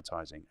LinkedIn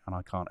advertising. And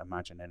I can't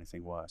imagine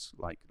anything worse.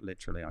 Like,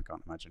 literally, I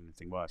can't imagine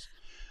anything worse.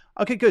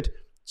 Okay, good.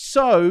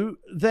 So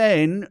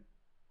then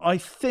I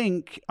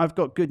think I've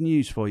got good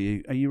news for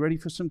you. Are you ready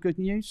for some good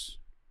news?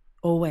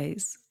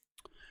 Always.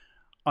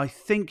 I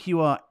think you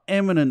are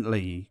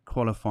eminently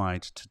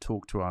qualified to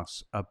talk to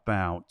us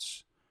about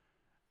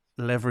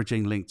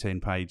leveraging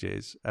LinkedIn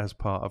pages as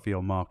part of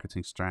your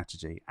marketing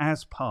strategy,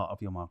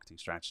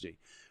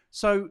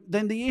 So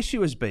then the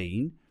issue has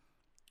been,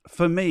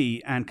 for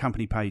me and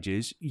company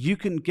pages, you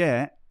can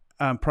get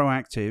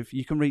proactive.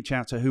 You can reach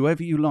out to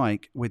whoever you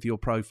like with your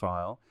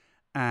profile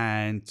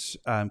and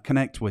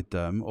connect with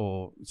them,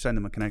 or send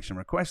them a connection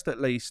request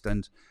at least.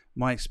 And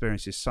my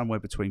experience is somewhere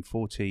between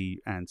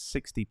 40 and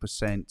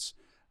 60%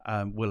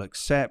 will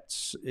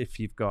accept if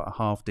you've got a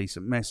half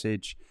decent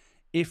message.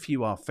 If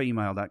you are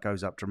female, that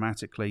goes up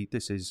dramatically.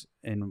 This is,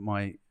 in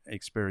my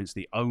experience,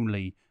 the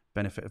only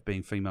benefit of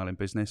being female in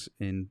business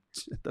in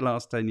the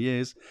last 10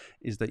 years,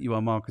 is that you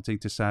are marketing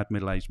to sad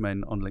middle-aged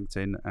men on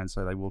LinkedIn, and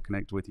so they will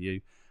connect with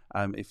you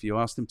if you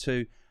ask them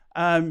to.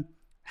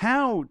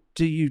 How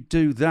do you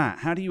do that?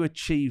 How do you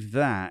achieve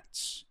that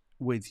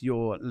with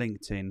your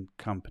LinkedIn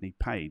company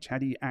page? How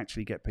do you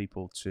actually get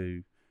people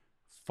to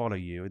follow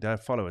you? They're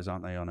followers,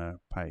 aren't they, on a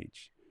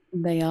page?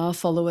 They are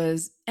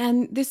followers.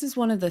 And this is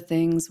one of the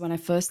things, when I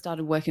first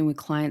started working with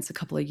clients a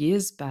couple of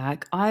years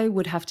back, I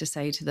would have to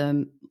say to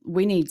them,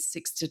 we need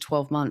 6 to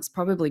 12 months,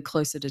 probably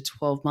closer to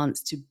 12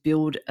 months, to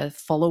build a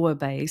follower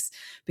base,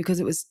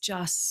 because it was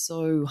just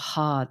so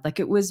hard. Like,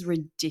 it was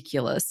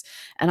ridiculous.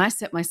 And I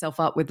set myself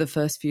up with the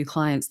first few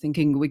clients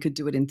thinking we could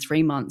do it in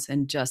 3 months,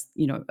 and just,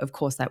 of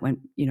course that went,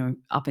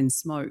 up in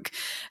smoke.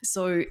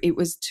 So it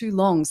was too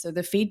long. So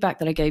the feedback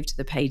that I gave to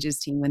the pages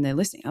team when they're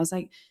listening, I was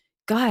like,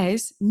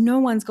 guys, no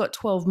one's got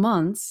 12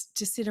 months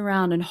to sit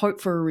around and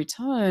hope for a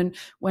return,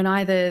 when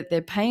either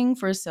they're paying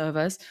for a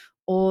service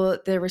or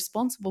they're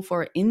responsible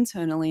for it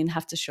internally and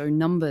have to show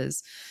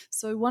numbers.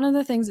 So one of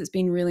the things that's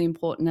been really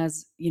important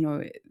as,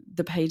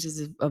 the pages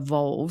have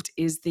evolved,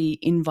 is the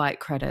invite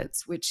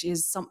credits, which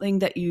is something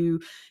that you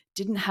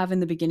didn't have in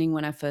the beginning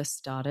when I first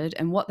started.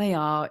 And what they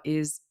are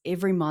is,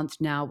 every month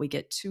now we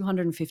get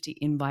 250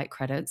 invite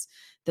credits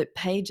that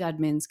page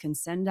admins can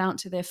send out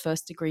to their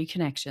first degree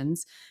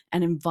connections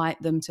and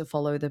invite them to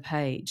follow the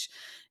page.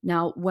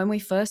 Now, when we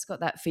first got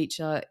that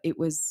feature, it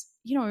was,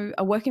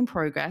 a work in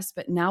progress,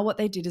 but now what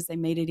they did is they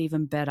made it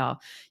even better.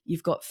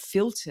 You've got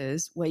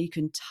filters where you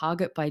can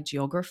target by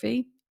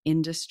geography,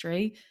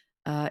 industry,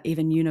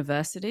 even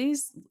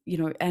universities,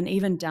 and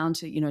even down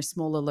to,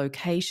 smaller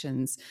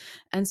locations.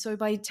 And so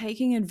by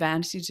taking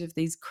advantage of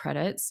these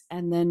credits,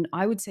 and then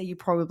I would say you're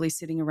probably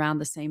sitting around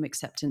the same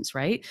acceptance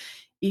rate,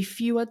 if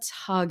you are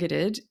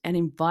targeted and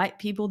invite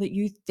people that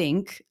you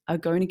think are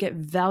going to get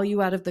value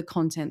out of the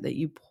content that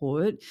you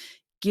put,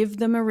 give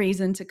them a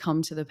reason to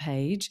come to the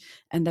page,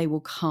 and they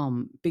will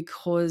come,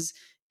 because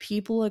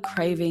people are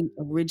craving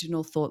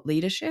original thought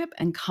leadership,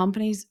 and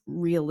companies,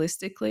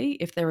 realistically,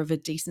 if they're of a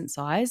decent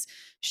size,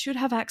 should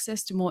have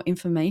access to more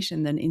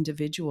information than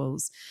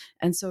individuals.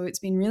 And so it's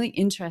been really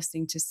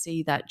interesting to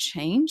see that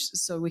change.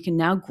 So we can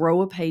now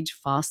grow a page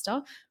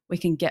faster, we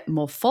can get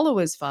more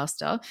followers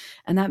faster,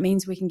 and that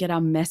means we can get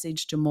our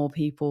message to more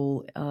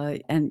people.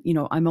 And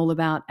I'm all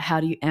about, how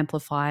do you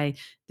amplify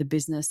the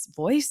business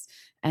voice,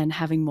 and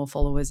having more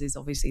followers is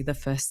obviously the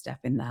first step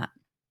in that.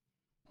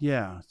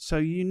 Yeah. So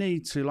you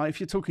need to, like, if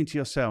you're talking to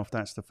yourself,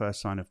 that's the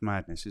first sign of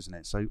madness, isn't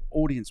it? So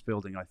audience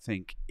building, I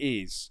think,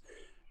 is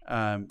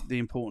the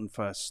important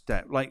first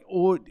step. Like,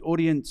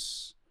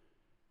 audience,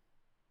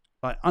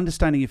 like,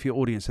 understanding if your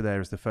audience are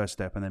there is the first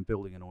step, and then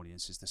building an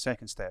audience is the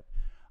second step.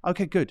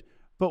 Okay, good.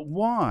 But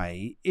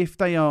why, if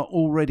they are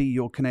already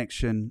your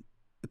connection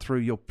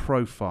through your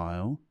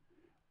profile,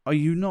 are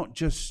you not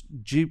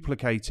just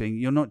duplicating?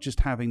 You're not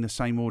just having the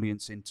same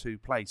audience in two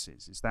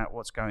places. Is that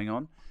what's going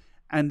on?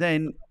 And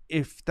then,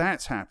 if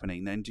that's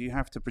happening, then do you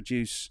have to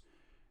produce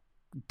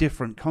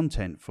different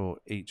content for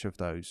each of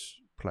those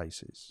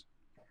places?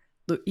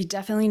 Look, you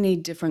definitely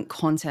need different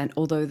content,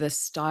 although the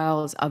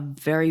styles are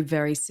very,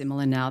 very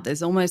similar now.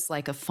 There's almost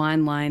like a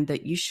fine line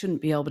that you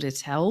shouldn't be able to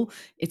tell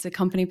it's a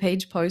company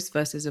page post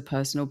versus a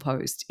personal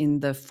post in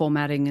the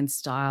formatting and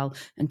style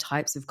and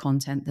types of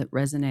content that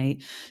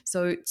resonate.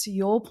 So to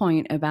your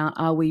point about,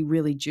 are we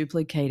really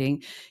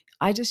duplicating?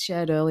 I just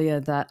shared earlier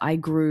that I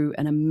grew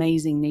an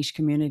amazing niche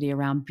community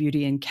around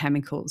beauty and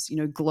chemicals,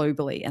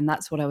 globally, and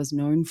that's what I was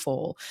known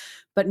for.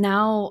 But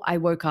now I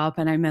woke up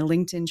and I'm a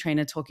LinkedIn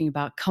trainer talking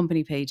about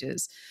company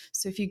pages.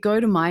 So if you go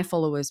to my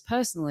followers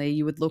personally,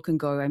 you would look and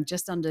go, I'm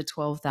just under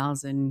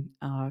 12,000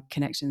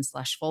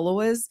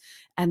 connections/followers.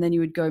 And then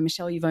you would go,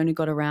 Michelle, you've only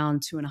got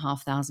around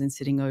 2,500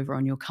 sitting over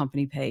on your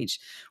company page.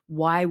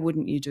 Why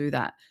wouldn't you do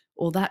that?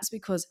 Well, that's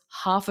because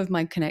half of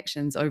my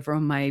connections over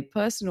on my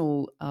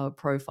personal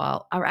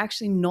profile are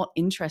actually not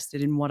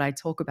interested in what I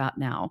talk about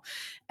now.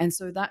 And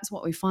so that's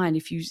what we find.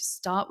 If you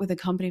start with a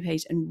company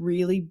page and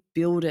really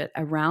build it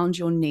around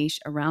your niche,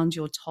 around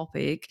your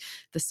topic,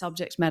 the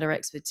subject matter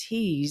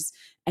expertise,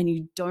 and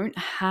you don't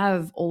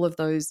have all of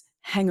those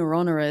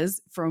hanger-oners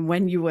from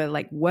when you were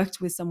like worked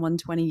with someone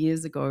 20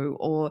 years ago,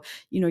 or,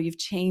 you've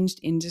changed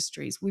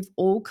industries. We've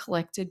all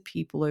collected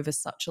people over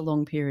such a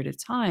long period of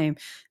time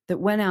that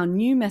when our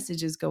new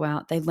messages go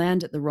out, they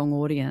land at the wrong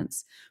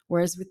audience.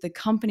 Whereas with the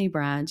company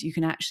brand, you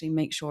can actually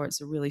make sure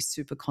it's a really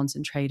super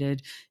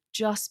concentrated,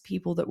 just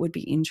people that would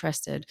be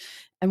interested.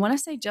 And when I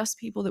say just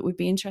people that would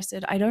be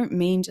interested, I don't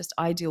mean just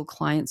ideal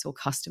clients or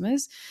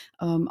customers.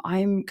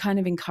 I'm kind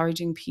of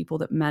encouraging people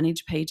that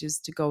manage pages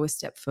to go a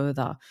step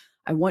further.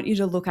 I want you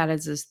to look at it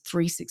as a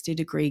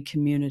 360-degree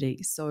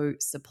community. So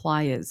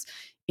suppliers,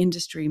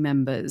 industry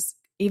members,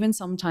 even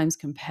sometimes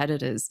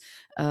competitors,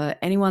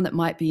 anyone that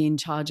might be in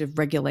charge of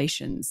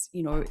regulations,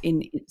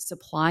 in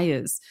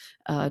suppliers,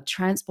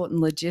 transport and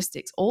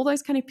logistics, all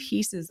those kind of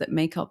pieces that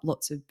make up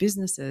lots of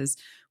businesses.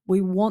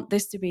 We want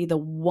this to be the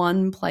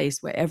one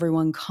place where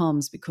everyone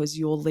comes because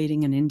you're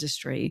leading an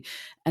industry.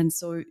 And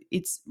so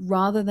it's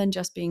rather than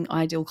just being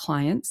ideal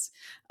clients,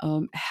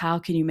 how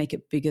can you make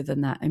it bigger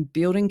than that? And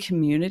building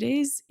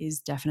communities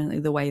is definitely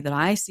the way that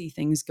I see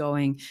things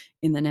going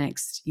in the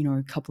next,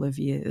 couple of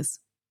years.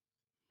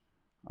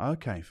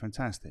 Okay,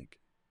 fantastic.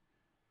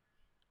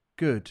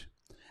 Good.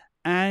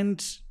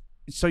 And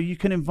so you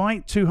can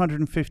invite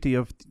 250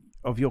 of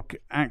your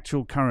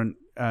actual current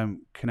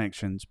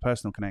connections,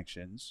 personal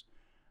connections,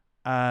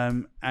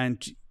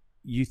 and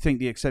you think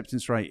the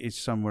acceptance rate is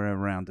somewhere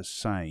around the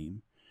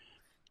same.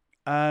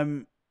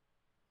 How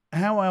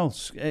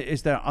else?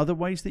 Is there other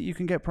ways that you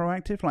can get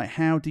proactive? Like,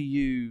 how do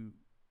you?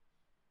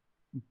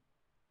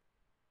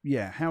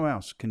 Yeah, how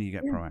else can you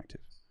get proactive?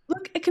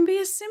 Look, it can be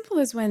as simple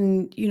as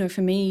when,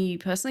 for me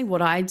personally,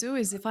 what I do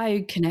is if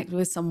I connect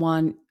with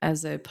someone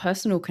as a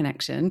personal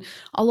connection,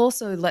 I'll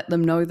also let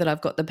them know that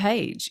I've got the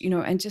page,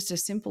 and just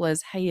as simple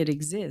as, hey, it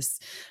exists.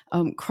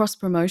 Cross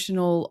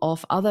promotional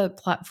off other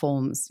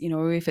platforms,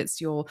 if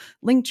it's your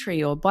link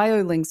tree or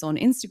bio links on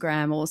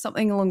Instagram or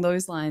something along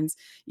those lines,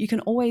 you can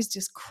always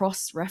just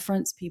cross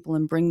reference people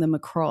and bring them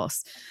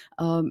across.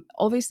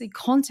 Obviously,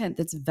 content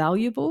that's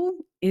valuable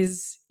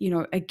is,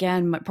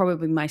 again,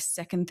 probably my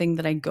second thing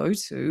that I go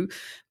to,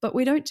 but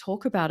we don't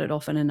talk about it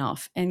often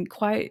enough. And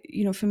quite,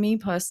 for me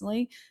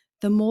personally,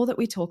 the more that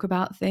we talk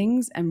about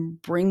things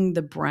and bring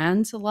the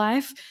brand to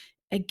life,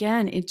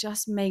 again, it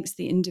just makes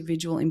the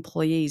individual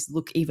employees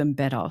look even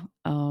better.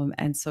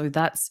 And so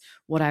that's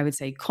what I would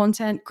say.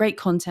 Great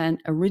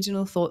content,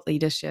 original thought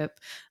leadership,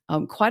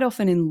 quite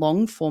often in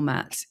long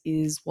format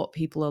is what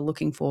people are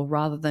looking for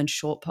rather than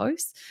short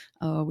posts,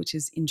 which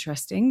is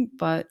interesting.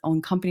 But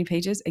on company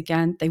pages,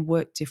 again, they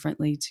work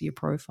differently to your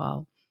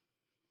profile.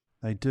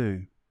 They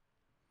do.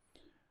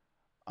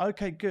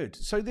 Okay, good.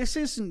 So this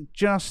isn't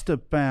just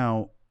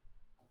about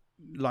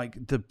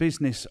like the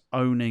business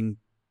owning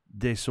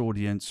this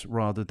audience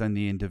rather than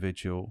the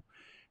individual.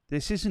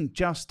 This isn't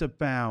just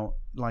about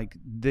like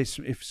this.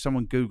 If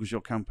someone Googles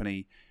your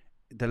company,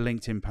 the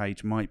LinkedIn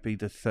page might be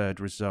the third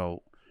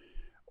result.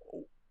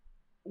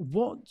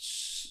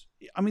 This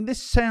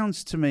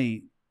sounds to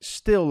me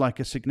still like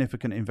a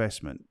significant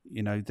investment.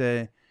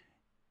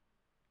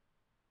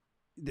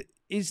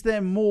 Is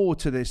there more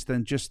to this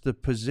than just the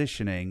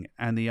positioning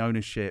and the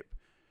ownership?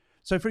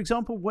 So, for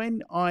example,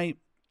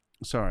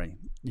 sorry,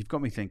 you've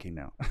got me thinking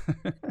now.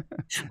 Well,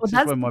 this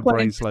is when my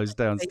brain slows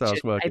down,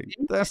 starts working.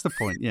 That's the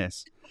point,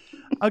 yes.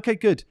 Okay,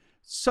 good.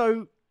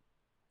 So,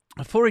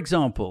 for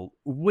example,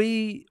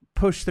 we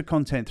push the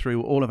content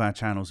through all of our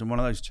channels, and one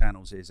of those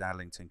channels is our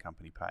LinkedIn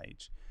company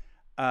page.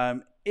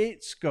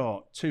 It's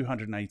got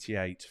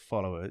 288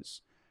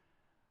 followers.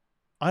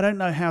 I don't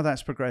know how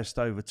that's progressed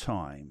over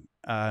time.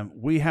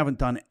 We haven't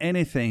done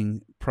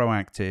anything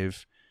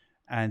proactive,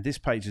 and this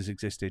page has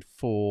existed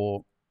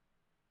for,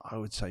 I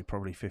would say,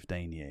 probably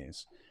 15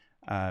 years.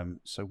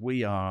 So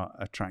we are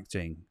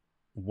attracting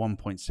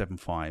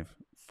 1.75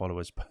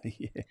 followers per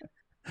year,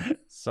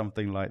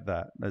 something like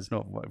that. There's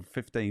not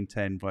 15,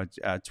 10,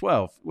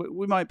 12.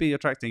 We might be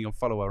attracting a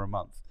follower a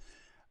month.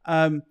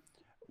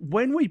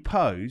 When we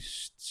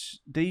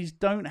post, these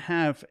don't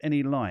have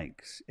any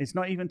likes. It's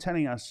not even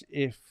telling us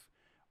if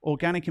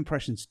organic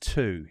impressions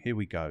 2. Here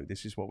we go.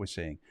 This is what we're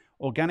seeing.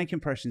 Organic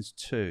impressions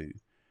 2.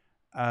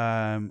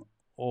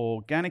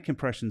 Organic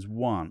impressions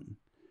 1.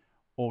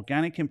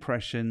 Organic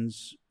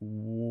impressions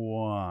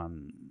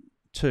 1,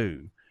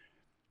 2.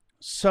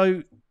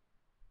 So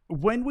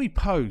when we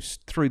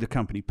post through the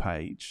company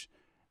page,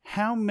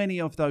 how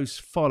many of those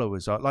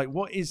followers are like,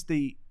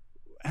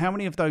 how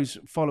many of those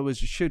followers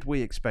should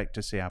we expect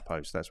to see our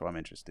post? That's what I'm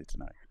interested to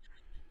know.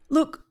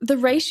 Look, the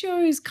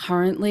ratios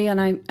currently, and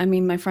I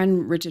mean, my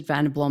friend Richard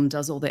van der Blom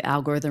does all the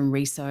algorithm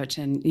research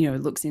and,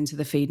 looks into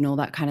the feed and all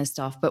that kind of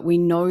stuff. But we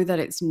know that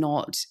it's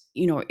not,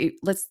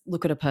 let's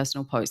look at a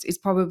personal post. It's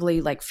probably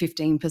like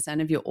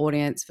 15% of your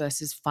audience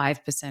versus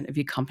 5% of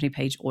your company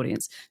page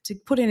audience. To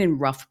put it in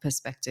rough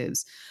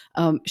perspectives,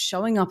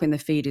 showing up in the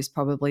feed is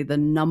probably the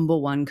number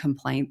one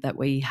complaint that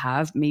we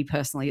have, me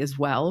personally as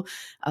well.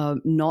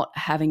 Not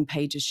having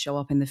pages show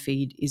up in the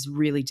feed is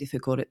really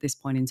difficult at this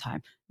point in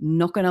time.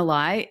 Not going to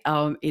lie,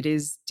 it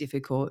is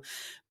difficult.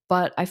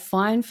 But I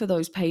find for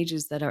those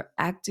pages that are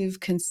active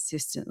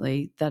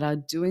consistently, that are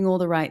doing all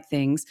the right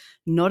things,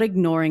 not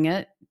ignoring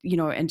it,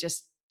 and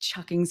just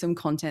chucking some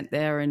content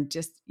there and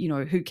just,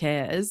 who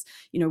cares?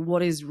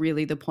 What is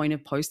really the point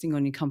of posting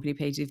on your company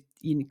page if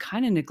you're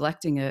kind of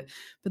neglecting it?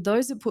 But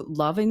those that put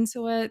love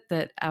into it,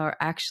 that are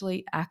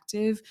actually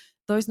active,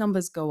 those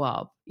numbers go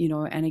up,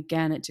 and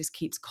again, it just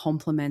keeps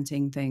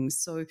complementing things.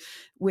 So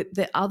with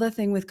the other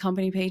thing with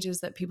company pages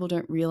that people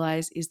don't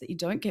realize is that you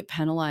don't get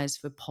penalized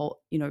for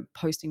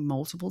posting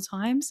multiple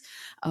times.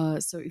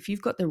 So if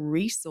you've got the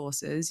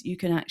resources, you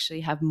can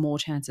actually have more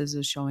chances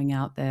of showing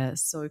out there.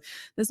 So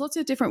there's lots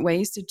of different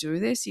ways to do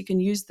this. You can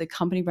use the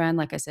company brand,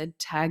 like I said,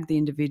 tag the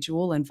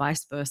individual, and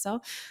vice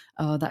versa.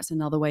 That's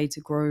another way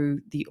to grow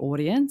the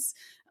audience.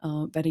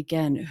 But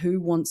again, who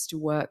wants to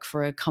work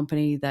for a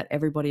company that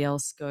everybody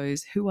else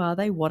goes, who are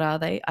they? What are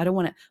they? I don't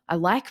want to. I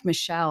like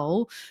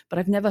Michelle, but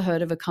I've never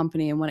heard of a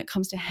company. And when it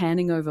comes to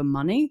handing over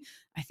money,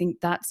 I think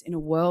that's in a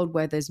world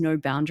where there's no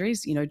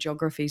boundaries.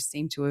 Geographies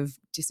seem to have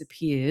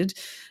disappeared.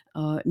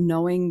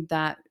 Knowing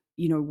that,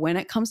 when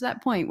it comes to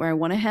that point where I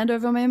want to hand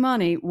over my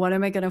money, what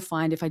am I going to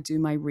find if I do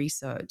my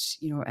research?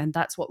 And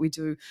that's what we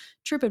do.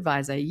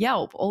 TripAdvisor,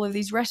 Yelp, all of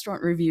these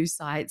restaurant review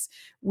sites,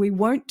 we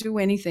won't do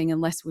anything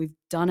unless we've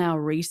done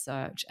our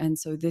research. And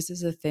so this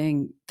is a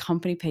thing.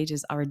 Company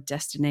pages are a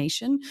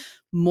destination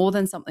more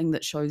than something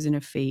that shows in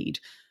a feed.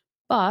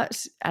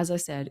 But as I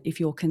said, if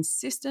you're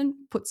consistent,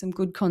 put some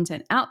good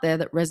content out there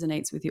that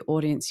resonates with your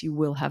audience, you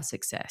will have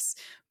success.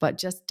 But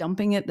just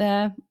dumping it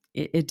there,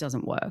 it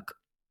doesn't work.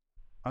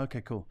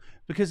 Okay, cool.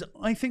 Because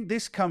I think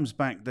this comes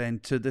back then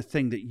to the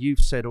thing that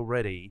you've said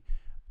already,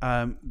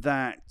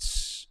 that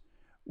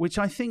which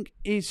I think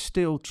is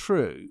still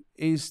true,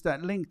 is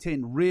that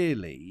LinkedIn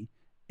really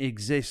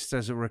exists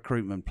as a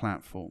recruitment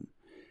platform.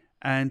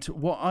 And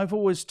what I've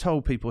always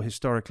told people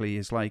historically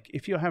is, like,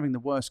 if you're having the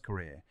worst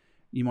career,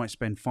 you might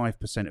spend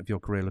 5% of your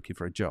career looking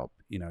for a job,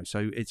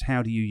 so it's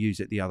how do you use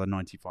it the other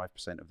 95%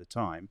 of the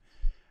time.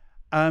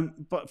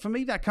 But for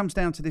me, that comes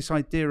down to this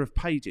idea of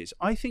pages.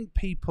 I think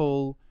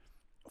people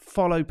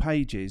follow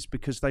pages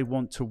because they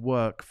want to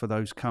work for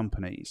those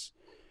companies,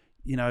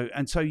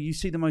 and so you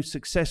see the most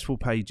successful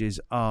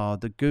pages are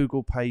the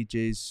Google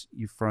pages.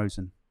 You've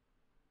frozen.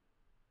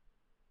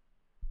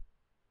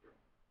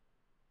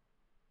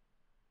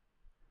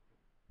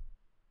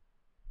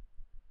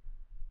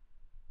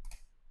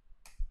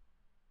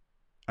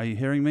 Are you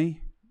hearing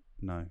me?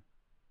 No.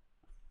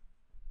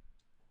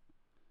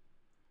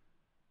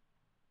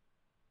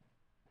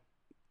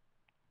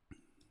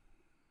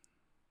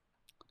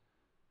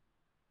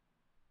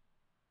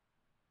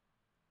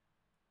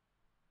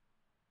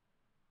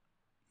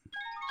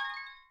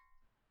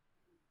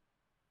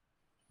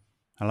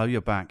 Hello,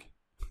 you're back.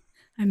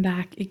 I'm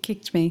back. It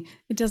kicked me.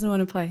 It doesn't want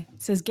to play.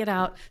 It says, get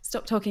out.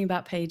 Stop talking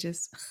about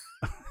pages.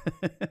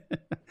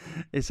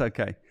 It's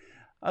okay.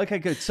 Okay,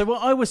 good. So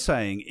what I was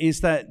saying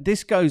is that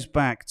this goes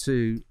back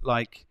to,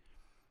 like,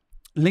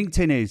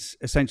 LinkedIn is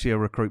essentially a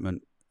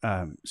recruitment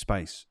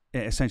space.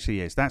 It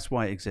essentially is. That's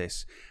why it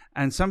exists.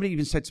 And somebody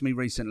even said to me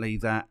recently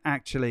that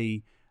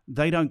actually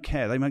they don't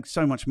care. They make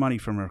so much money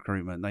from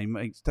recruitment.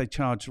 They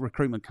charge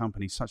recruitment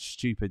companies such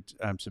stupid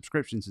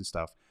subscriptions and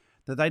stuff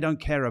that they don't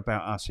care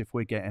about us if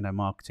we're getting a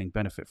marketing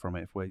benefit from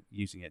it, if we're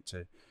using it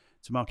to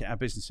market our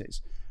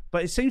businesses.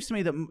 But it seems to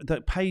me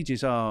that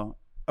pages are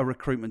a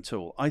recruitment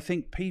tool. I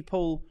think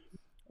people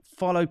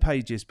follow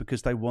pages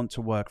because they want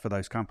to work for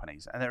those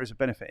companies, and there is a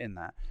benefit in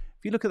that.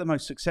 If you look at the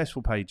most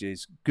successful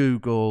pages,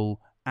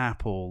 Google,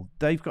 Apple,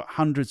 they've got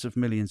hundreds of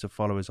millions of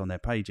followers on their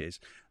pages.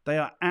 They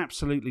are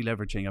absolutely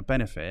leveraging a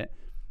benefit.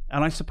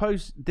 And I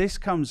suppose this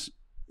comes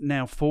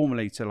now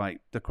formally to,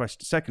 like, the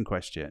second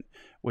question,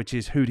 which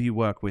is, who do you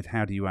work with?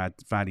 How do you add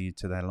value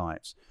to their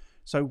lives?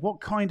 So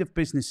what kind of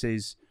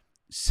businesses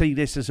see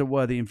this as a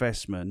worthy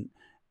investment,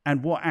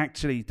 and what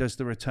actually does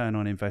the return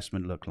on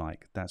investment look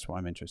like? That's what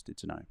I'm interested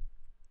to know.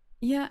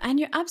 Yeah, and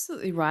you're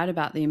absolutely right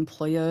about the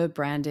employer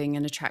branding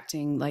and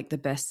attracting like the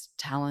best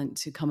talent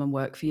to come and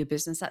work for your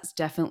business. That's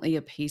definitely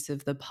a piece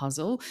of the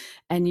puzzle.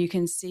 And you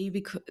can see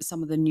because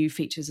some of the new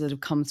features that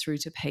have come through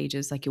to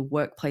pages, like your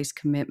workplace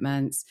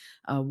commitments,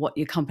 what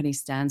your company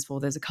stands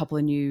for. There's a couple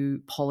of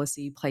new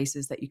policy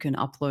places that you can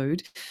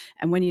upload.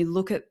 And when you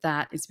look at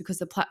that, it's because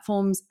the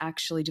platform's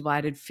actually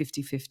divided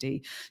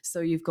 50-50.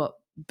 So you've got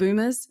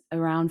boomers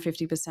around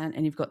 50%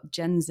 and you've got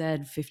Gen Z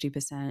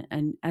 50%.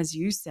 And as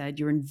you said,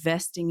 you're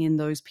investing in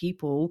those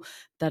people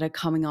that are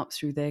coming up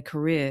through their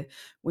career.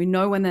 We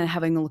know when they're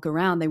having a look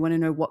around, they want to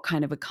know what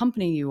kind of a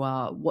company you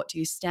are. What do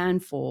you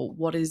stand for?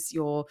 What is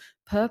your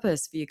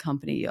purpose for your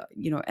company?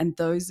 And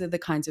those are the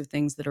kinds of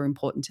things that are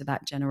important to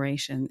that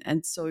generation.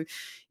 And so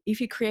if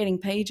you're creating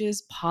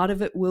pages, part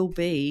of it will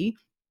be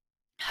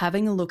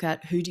having a look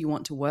at who do you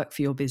want to work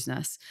for your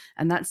business.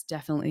 And that's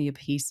definitely a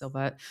piece of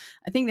it.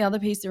 I think the other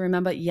piece to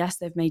remember, yes,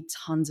 they've made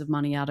tons of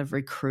money out of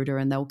Recruiter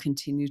and they'll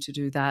continue to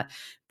do that.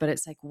 But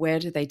it's like, where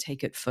do they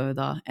take it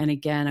further? And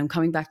again, I'm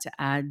coming back to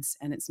ads,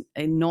 and it's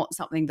not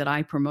something that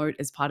I promote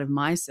as part of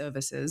my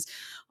services.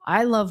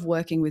 I love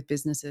working with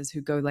businesses who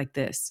go like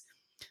this.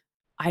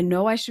 I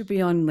know I should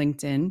be on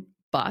LinkedIn,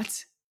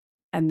 but,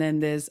 and then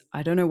there's,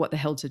 I don't know what the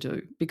hell to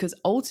do, because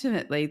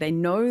ultimately they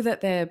know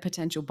that their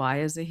potential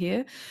buyers are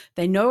here.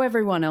 They know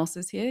everyone else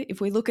is here.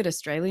 If we look at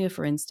Australia,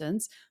 for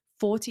instance,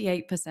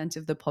 48%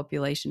 of the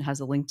population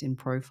has a LinkedIn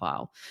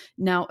profile.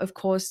 Now, of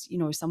course,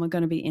 some are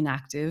going to be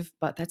inactive,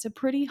 but that's a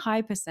pretty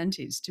high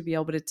percentage to be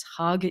able to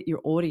target your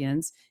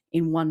audience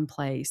in one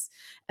place.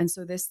 And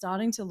so they're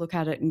starting to look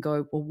at it and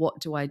go, well, what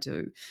do I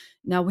do?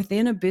 Now,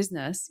 within a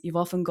business, you've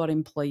often got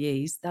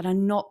employees that are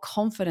not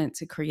confident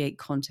to create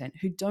content,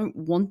 who don't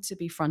want to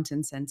be front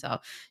and center.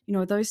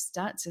 Those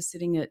stats are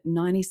sitting at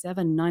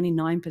 97,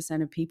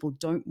 99% of people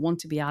don't want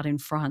to be out in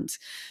front.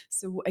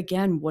 So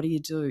again, what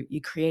do?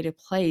 You create a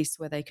place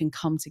where they can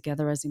come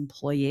together as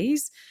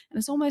employees. And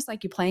it's almost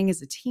like you're playing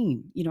as a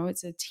team.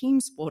 It's a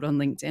team sport on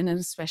LinkedIn, and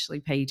especially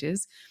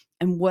pages.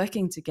 And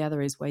working together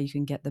is where you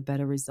can get the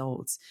better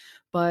results.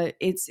 But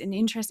it's an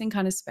interesting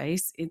kind of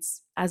space.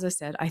 It's, as I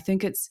said, I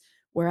think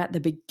we're at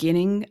the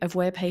beginning of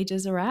where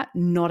pages are at,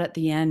 not at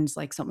the end,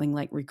 like something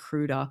like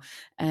Recruiter.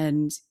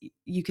 And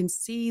you can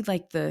see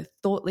like the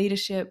thought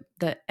leadership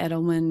that the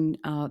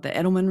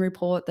Edelman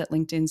report that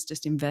LinkedIn's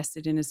just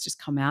invested in has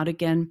just come out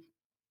again.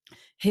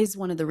 Here's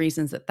one of the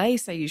reasons that they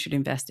say you should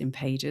invest in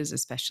pages,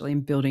 especially in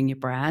building your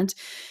brand,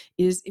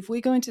 is if we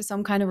go into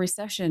some kind of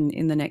recession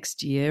in the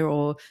next year,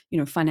 or,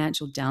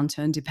 financial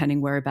downturn, depending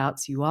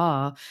whereabouts you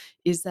are,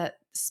 is that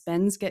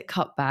spends get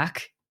cut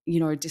back.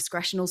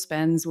 Discretional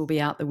spends will be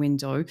out the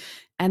window,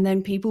 and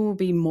then people will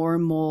be more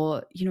and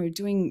more,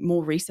 doing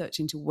more research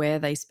into where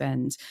they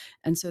spend.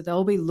 And so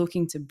they'll be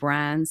looking to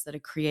brands that are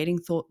creating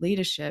thought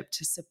leadership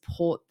to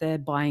support their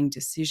buying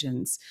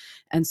decisions.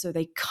 And so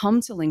they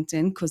come to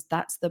LinkedIn because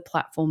that's the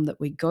platform that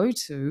we go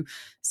to.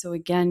 So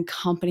again,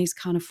 companies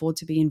can't afford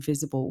to be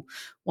invisible.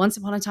 Once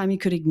upon a time, you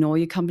could ignore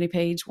your company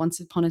page.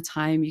 Once upon a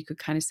time, you could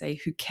kind of say,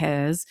 who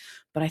cares?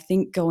 But I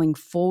think going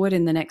forward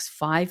in the next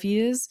 5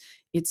 years,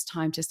 it's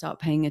time to start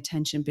paying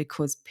attention,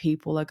 because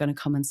people are going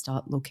to come and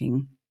start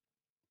looking.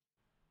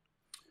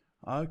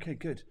 Okay,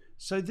 good.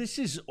 So this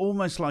is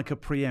almost like a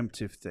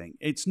preemptive thing.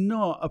 It's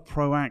not a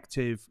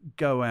proactive,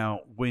 go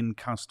out, win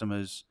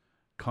customers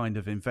kind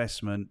of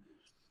investment.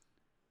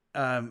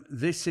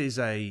 This is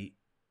a,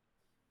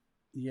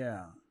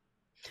 yeah.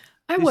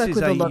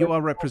 You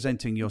are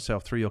representing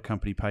yourself through your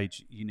company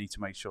page. You need to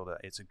make sure that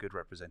it's a good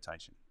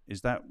representation.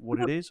 Is that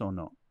what it is or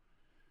not?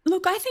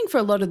 Look, I think for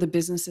a lot of the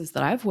businesses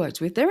that I've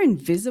worked with, they're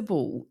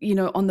invisible,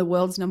 on the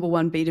world's number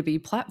one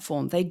B2B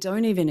platform. They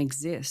don't even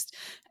exist.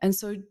 And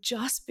so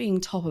just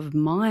being top of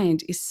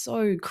mind is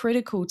so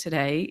critical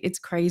today. It's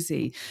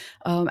crazy.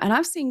 And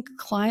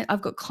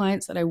I've got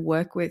clients that I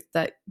work with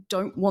that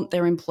don't want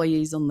their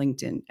employees on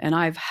LinkedIn. And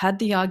I've had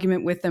the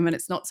argument with them, and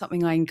it's not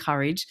something I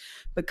encourage,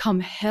 but come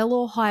hell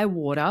or high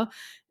water,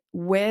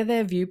 where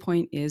their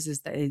viewpoint is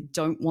that they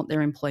don't want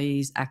their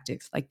employees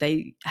active. Like,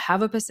 they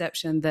have a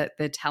perception that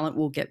their talent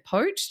will get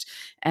poached,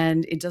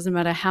 and it doesn't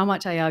matter how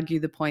much I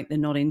argue the point, they're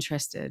not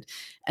interested.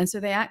 And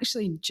so they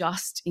actually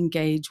just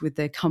engage with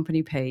their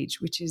company page,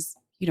 which is,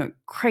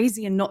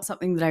 crazy and not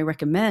something that I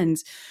recommend.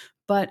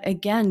 But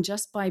again,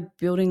 just by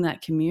building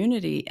that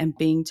community and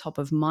being top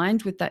of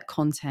mind with that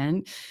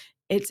content,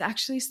 it's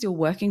actually still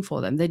working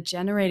for them. They're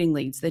generating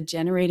leads, they're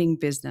generating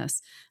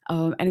business.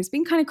 And it's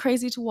been kind of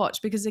crazy to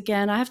watch, because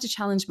again, I have to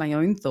challenge my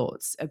own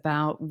thoughts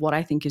about what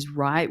I think is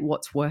right,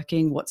 what's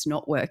working, what's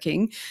not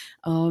working.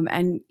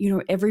 And,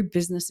 every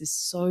business is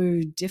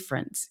so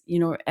different,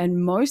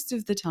 and most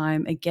of the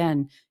time,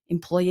 again,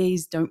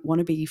 employees don't want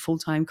to be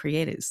full-time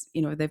creators.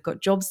 They've got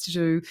jobs to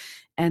do,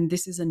 and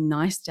this is a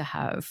nice to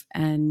have.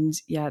 And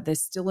yeah,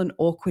 there's still an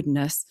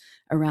awkwardness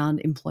around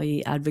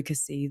employee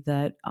advocacy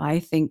that I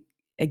think,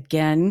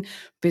 again,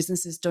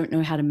 businesses don't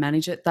know how to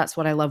manage it. That's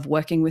what I love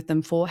working with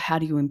them for. How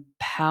do you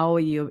empower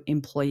your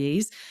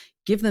employees?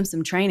 Give them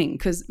some training,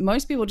 because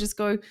most people just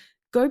go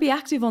be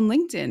active on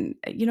LinkedIn.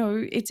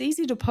 It's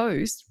easy to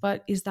post,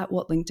 but is that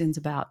what LinkedIn's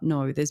about?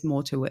 No, there's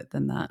more to it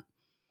than that.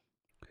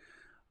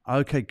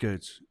 Okay,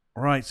 good.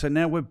 Right. So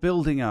now we're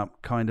building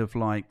up kind of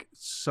like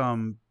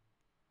some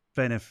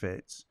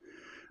benefits.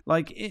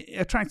 Like,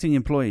 attracting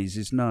employees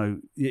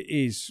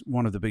is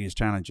one of the biggest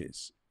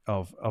challenges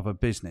of a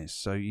business.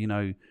 So,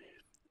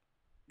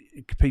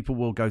 people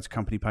will go to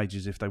company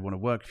pages if they want to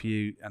work for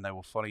you, and they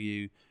will follow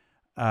you.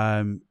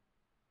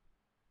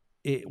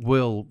 It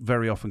will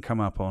very often come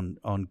up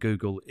on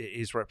Google. It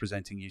is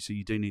representing you, so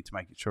you do need to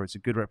make sure it's a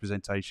good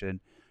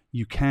representation.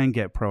 You can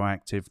get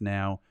proactive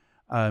now.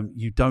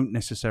 You don't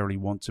necessarily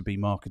want to be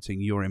marketing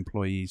your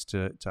employees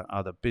to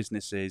other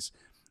businesses,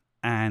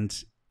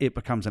 and it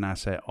becomes an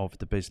asset of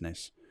the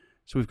business.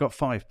 So we've got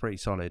 5 pretty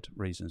solid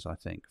reasons, I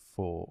think,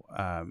 for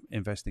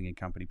investing in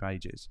company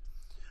pages.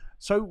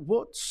 So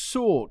what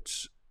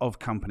sort of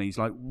companies,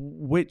 like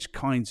which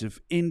kinds of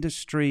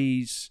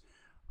industries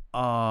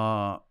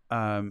are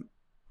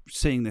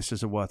seeing this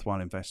as a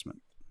worthwhile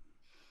investment?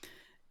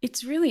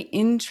 It's really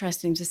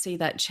interesting to see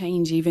that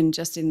change, even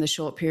just in the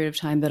short period of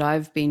time that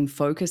I've been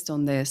focused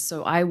on this.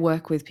 So, I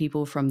work with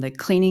people from the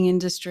cleaning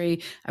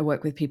industry, I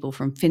work with people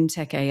from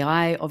fintech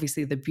AI,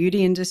 obviously the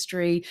beauty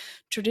industry.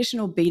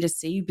 Traditional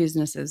B2C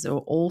businesses are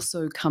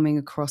also coming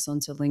across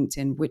onto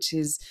LinkedIn, which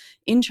is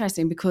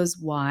interesting because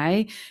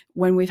why?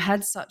 When we've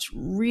had such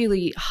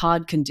really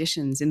hard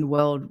conditions in the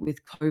world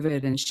with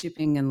COVID and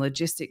shipping and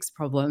logistics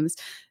problems,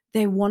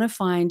 they want to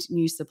find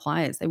new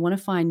suppliers, they want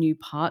to find new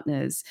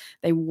partners,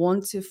 they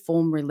want to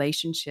form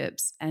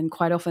relationships. And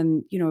quite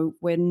often,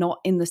 we're not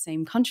in the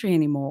same country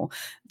anymore.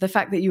 The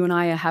fact that you and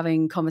I are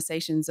having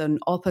conversations on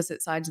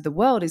opposite sides of the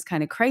world is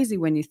kind of crazy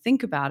when you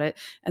think about it.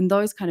 And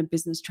those kind of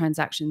business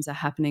transactions are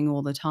happening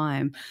all the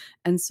time.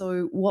 And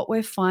so what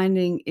we're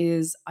finding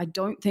is I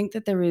don't think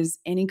that there is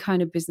any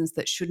kind of business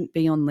that shouldn't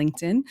be on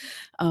LinkedIn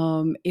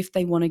if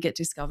they want to get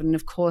discovered. And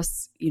of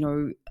course,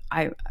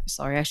 I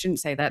shouldn't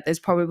say that. There's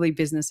probably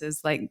businesses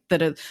like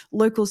that are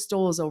local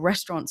stores or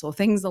restaurants or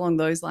things along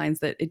those lines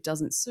that it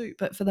doesn't suit.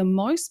 But for the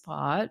most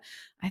part,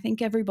 I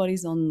think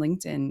everybody's on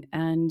LinkedIn.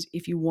 And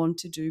if you want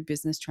to do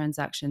business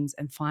transactions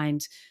and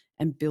find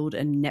and build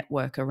a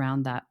network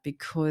around that,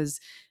 because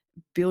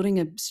building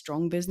a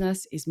strong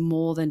business is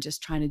more than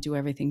just trying to do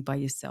everything by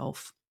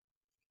yourself.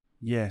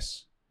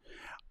 Yes.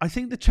 I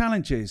think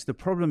the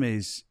problem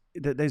is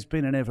that there's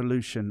been an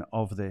evolution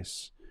of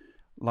this.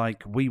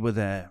 Like we were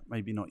there,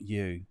 maybe not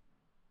you,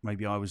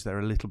 maybe I was there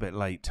a little bit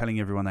late, telling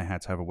everyone they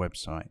had to have a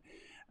website.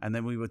 And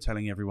then we were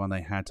telling everyone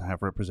they had to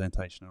have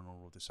representation on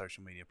all of the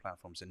social media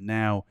platforms. And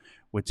now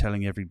we're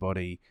telling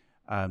everybody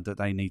that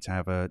they need to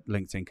have a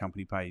LinkedIn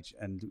company page.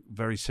 And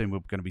very soon we're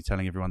going to be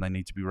telling everyone they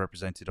need to be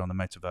represented on the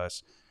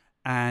metaverse.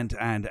 And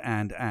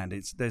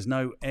there's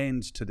no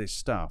end to this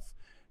stuff.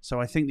 So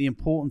I think the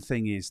important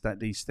thing is that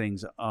these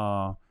things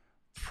are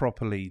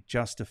properly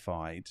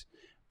justified,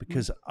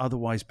 because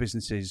otherwise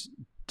businesses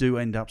do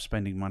end up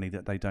spending money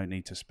that they don't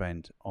need to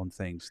spend on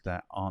things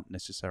that aren't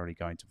necessarily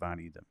going to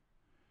value them.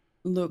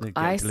 Look, They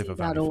I get see deliver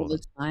that value all for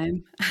the them.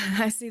 time.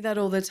 I see that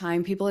all the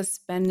time. People are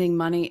spending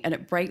money and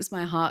it breaks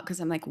my heart because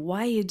I'm like,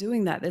 why are you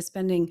doing that? They're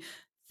spending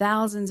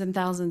thousands and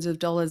thousands of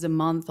dollars a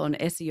month on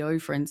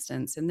SEO, for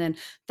instance, and then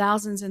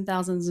thousands and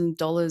thousands of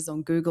dollars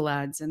on Google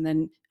ads. And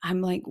then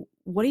I'm like,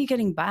 what are you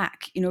getting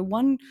back?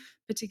 One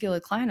particular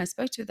client I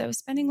spoke to, they were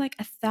spending like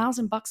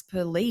 $1,000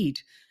 per lead.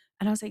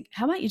 And I was like,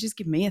 how about you just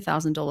give me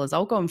 $1,000?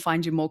 I'll go and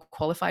find you more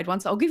qualified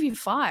ones. I'll give you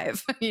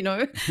five,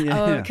 Yeah.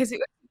 because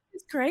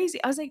it's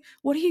crazy. I was like,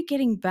 what are you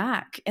getting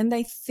back? And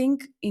they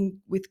think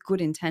with good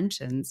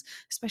intentions,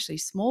 especially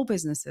small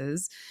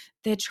businesses,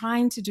 they're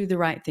trying to do the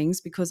right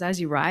things because,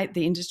 as you're right,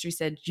 the industry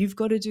said, you've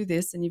got to do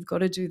this and you've got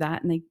to do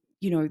that. And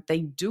they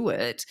do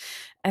it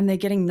and they're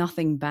getting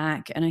nothing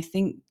back. And I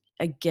think,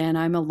 again,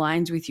 I'm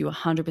aligned with you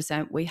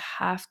 100%. We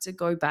have to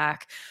go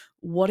back.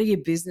 What are your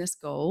business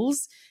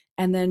goals?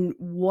 And then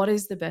what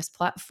is the best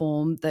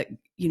platform that,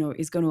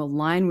 is going to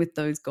align with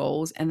those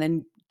goals, and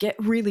then get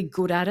really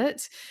good at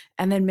it,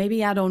 and then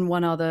maybe add on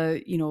one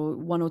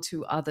or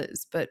two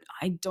others. But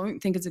I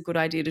don't think it's a good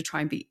idea to try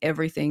and be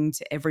everything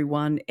to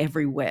everyone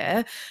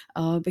everywhere,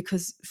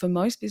 because for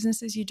most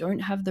businesses, you don't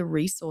have the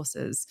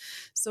resources.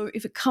 So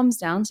if it comes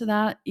down to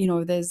that,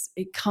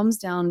 it comes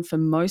down for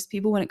most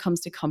people when it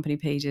comes to company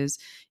pages,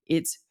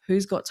 it's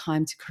who's got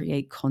time to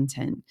create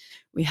content.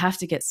 We have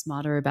to get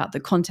smarter about the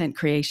content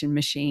creation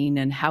machine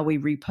and how we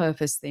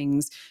repurpose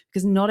things,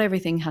 because not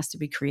everything has to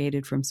be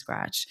created from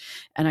scratch.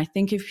 And I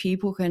think if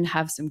people can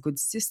have some good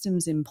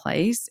systems in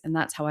place, and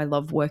that's how I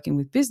love working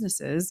with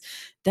businesses,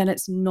 then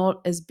it's not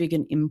as big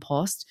an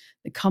impost.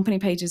 The company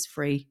page is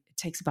free. It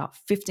takes about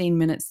 15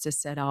 minutes to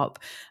set up,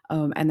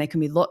 and there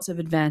can be lots of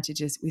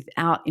advantages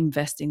without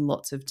investing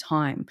lots of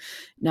time.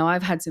 Now,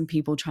 I've had some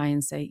people try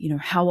and say,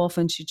 how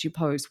often should you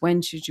post?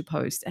 When should you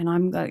post? And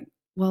I'm like,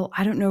 well,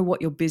 I don't know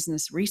what your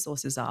business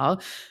resources are,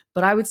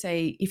 but I would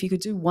say if you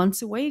could do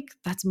once a week,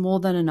 that's more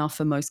than enough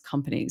for most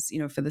companies,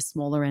 for the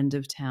smaller end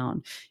of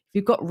town. If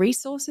you've got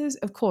resources,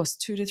 of course,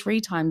 2 to 3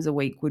 times a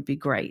week would be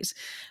great.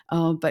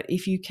 But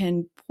if you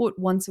can put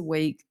once a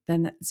week,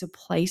 then it's a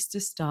place to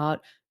start,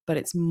 but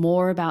it's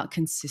more about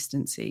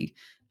consistency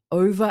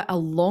over a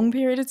long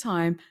period of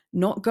time,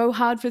 not go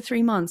hard for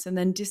 3 months and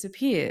then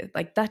disappear.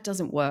 Like that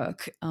doesn't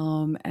work.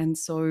 And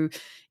so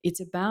it's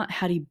about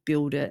how do you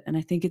build it. And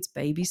I think it's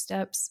baby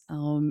steps,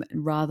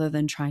 rather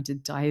than trying to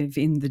dive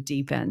in the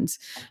deep end.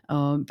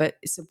 But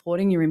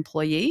supporting your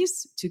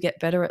employees to get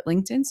better at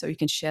LinkedIn so you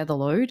can share the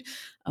load.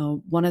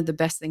 One of the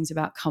best things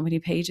about company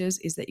pages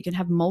is that you can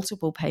have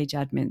multiple page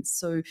admins.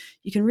 So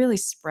you can really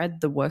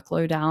spread the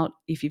workload out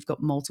if you've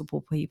got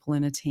multiple people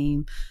in a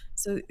team.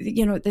 So,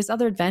 there's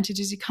other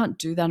advantages. You can't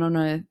do that on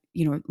a,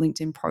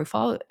 LinkedIn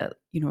profile.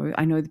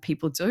 I know that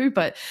people do,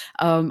 but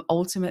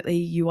ultimately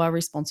you are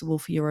responsible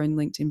for your own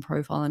LinkedIn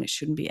profile and it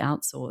shouldn't be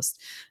outsourced.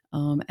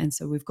 And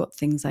so we've got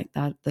things like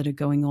that are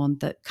going on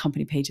that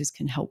company pages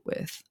can help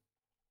with.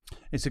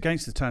 It's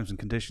against the terms and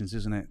conditions,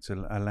 isn't it,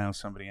 to allow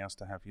somebody else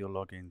to have your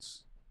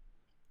logins?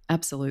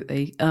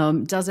 Absolutely.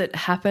 Does it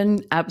happen?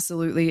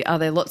 Absolutely. Are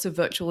there lots of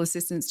virtual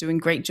assistants doing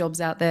great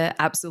jobs out there?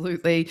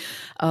 Absolutely.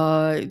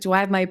 Do I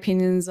have my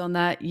opinions on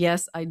that?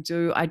 Yes, I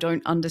do. I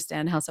don't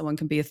understand how someone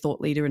can be a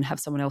thought leader and have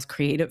someone else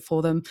create it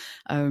for them.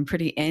 I'm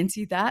pretty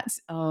anti that.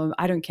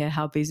 I don't care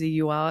how busy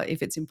you are.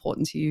 If it's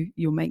important to you,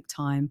 you'll make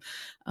time.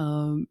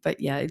 But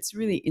yeah, it's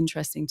really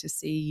interesting to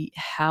see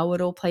how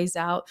it all plays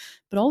out.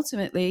 But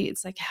ultimately,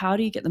 it's like, how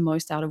do you get the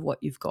most out of what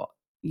you've got?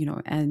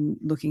 And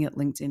looking at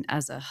LinkedIn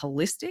as a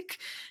holistic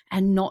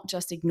and not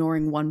just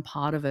ignoring one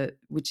part of it,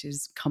 which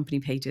is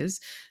company pages.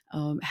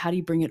 How do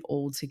you bring it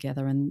all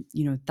together? And,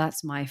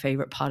 that's my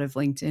favorite part of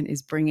LinkedIn,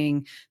 is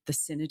bringing the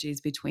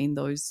synergies between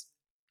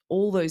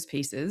all those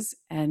pieces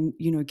and,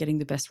 getting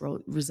the best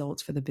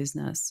results for the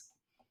business.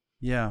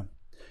 Yeah.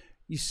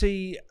 You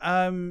see,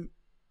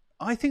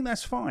 I think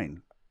that's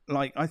fine.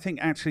 Like, I think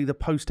actually the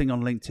posting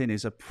on LinkedIn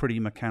is a pretty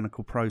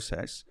mechanical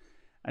process.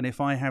 And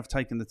if I have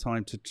taken the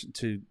time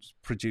to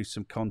produce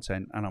some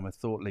content and I'm a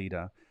thought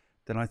leader,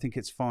 then I think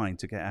it's fine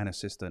to get an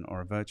assistant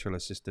or a virtual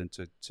assistant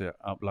to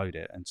upload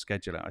it and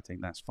schedule it. I think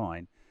that's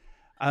fine.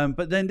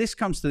 But then this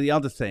comes to the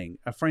other thing.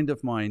 A friend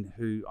of mine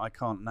who I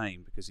can't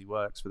name because he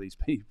works for these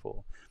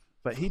people,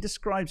 but he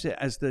describes it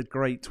as the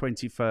great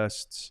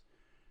 21st,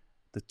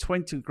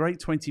 great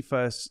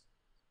 21st,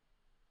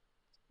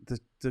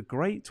 the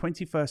great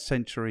 21st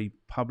century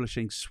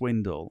publishing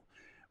swindle,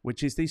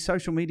 which is these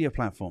social media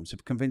platforms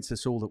have convinced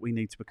us all that we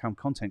need to become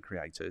content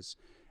creators.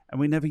 And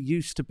we never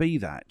used to be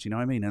that. Do you know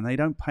what I mean? And they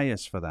don't pay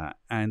us for that.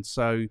 And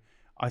so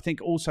I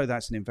think also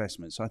that's an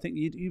investment. So I think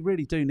you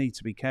really do need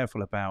to be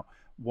careful about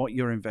what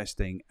you're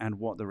investing and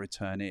what the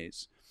return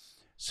is.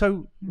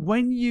 So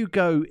when you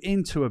go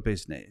into a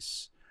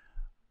business,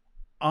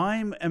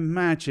 I'm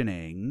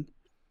imagining,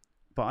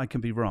 but I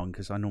can be wrong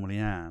because I normally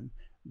am,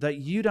 that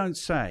you don't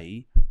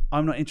say,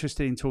 I'm not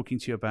interested in talking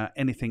to you about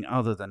anything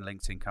other than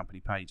LinkedIn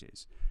company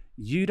pages.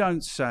 You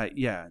don't say,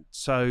 yeah.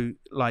 So,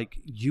 like,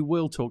 you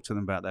will talk to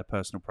them about their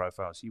personal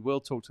profiles. You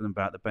will talk to them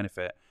about the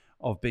benefit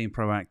of being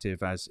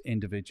proactive as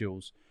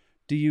individuals.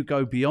 Do you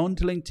go beyond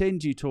LinkedIn?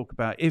 Do you talk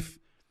about if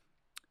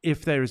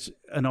there's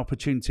an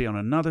opportunity on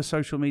another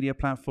social media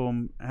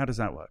platform? How does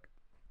that work?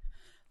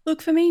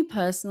 Look, for me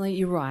personally,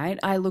 you're right.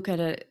 I look at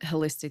it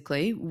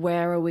holistically.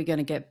 Where are we going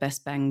to get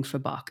best bang for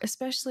buck?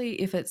 Especially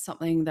if it's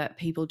something that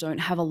people don't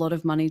have a lot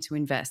of money to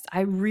invest. I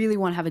really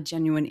want to have a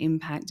genuine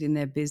impact in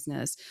their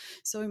business.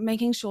 So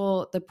making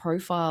sure the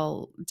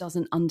profile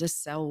doesn't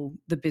undersell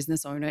the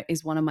business owner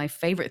is one of my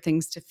favorite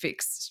things to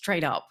fix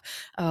straight up.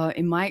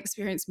 In my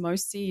experience,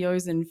 most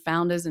CEOs and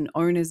founders and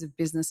owners of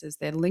businesses,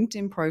 their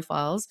LinkedIn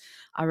profiles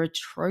are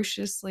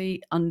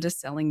atrociously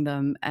underselling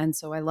them. And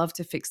so I love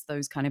to fix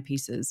those kind of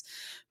pieces.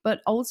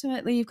 But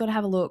ultimately, you've got to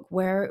have a look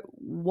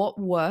what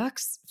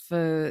works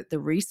for the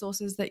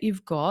resources that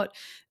you've got.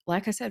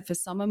 Like I said, for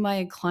some of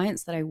my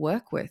clients that I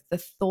work with, the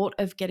thought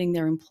of getting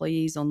their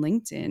employees on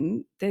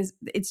LinkedIn,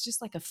 it's just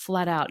like a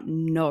flat out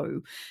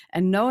no.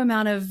 And no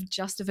amount of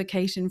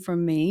justification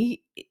from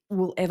me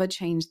will ever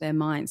change their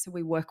mind. So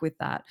we work with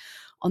that.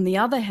 On the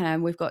other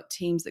hand, we've got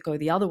teams that go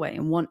the other way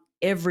and want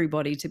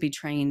everybody to be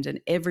trained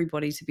and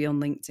everybody to be on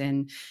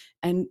LinkedIn.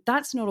 And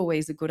that's not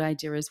always a good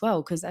idea as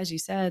well, because as you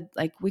said,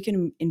 like, we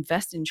can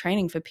invest in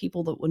training for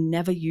people that will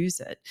never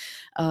use it.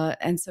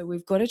 And so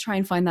we've got to try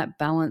and find that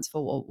balance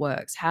for what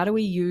works. How do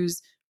we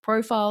use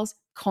profiles,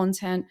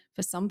 content?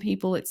 For some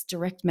people, it's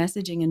direct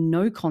messaging and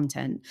no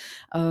content.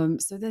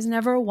 So there's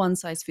never a one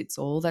size fits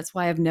all. That's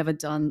why I've never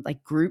done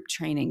like group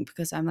training,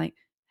 because I'm like,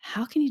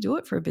 how can you do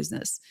it for a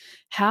business?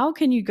 How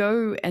can you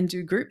go and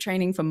do group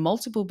training for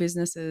multiple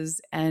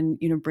businesses and,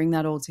 bring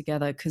that all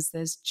together? Because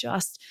there's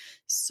just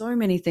so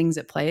many things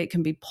at play. It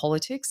can be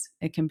politics,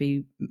 it can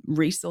be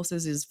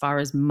resources as far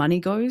as money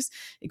goes,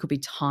 it could be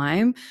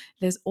time.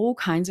 There's all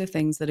kinds of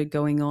things that are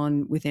going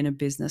on within a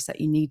business that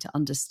you need to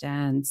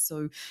understand.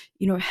 So,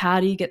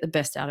 how do you get the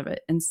best out of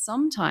it? And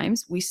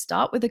sometimes we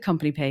start with a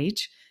company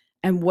page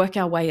and work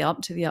our way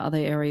up to the other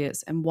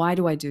areas. And why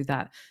do I do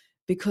that?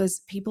 Because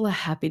people are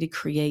happy to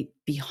create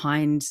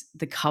behind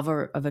the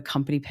cover of a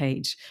company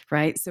page,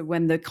 right? So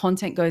when the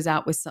content goes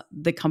out with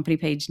the company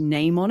page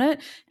name on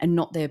it and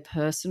not their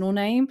personal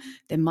name,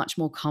 they're much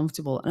more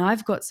comfortable. And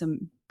I've got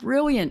some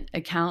brilliant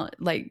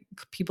like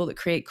people that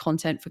create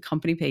content for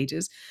company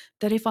pages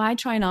that if I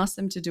try and ask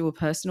them to do a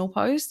personal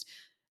post,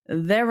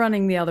 they're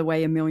running the other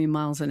way a million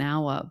miles an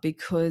hour,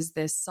 because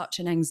there's such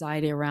an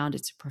anxiety around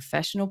it's a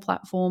professional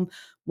platform.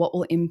 What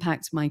will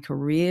impact my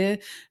career?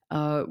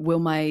 Will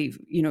my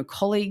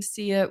colleagues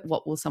see it?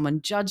 What will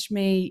someone judge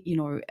me?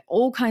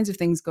 All kinds of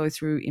things go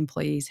through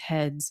employees'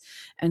 heads.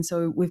 And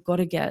so we've got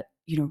to get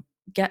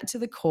to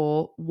the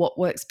core, what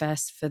works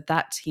best for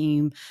that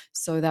team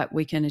so that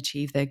we can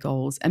achieve their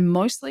goals. And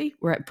mostly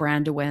we're at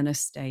brand awareness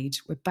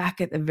stage. We're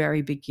back at the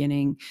very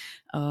beginning.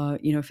 For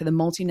the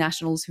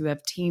multinationals who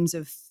have teams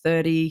of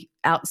 30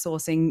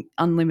 outsourcing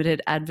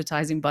unlimited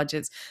advertising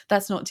budgets,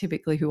 that's not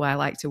typically who I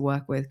like to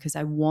work with, because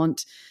I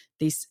want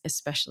these,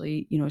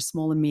 especially,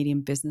 small and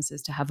medium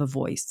businesses, to have a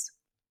voice.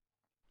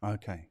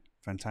 Okay,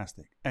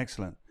 fantastic.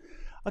 Excellent.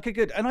 Okay,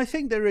 good. And I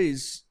think there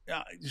is,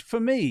 for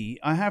me,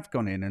 I have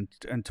gone in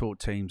and taught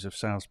teams of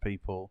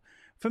salespeople.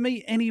 For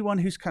me, anyone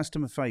who's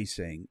customer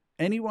facing,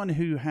 anyone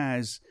who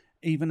has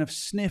even a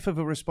sniff of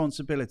a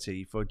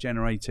responsibility for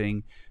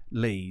generating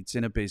leads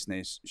in a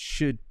business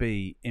should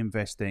be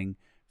investing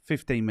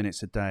 15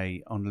 minutes a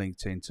day on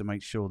LinkedIn to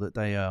make sure that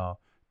they are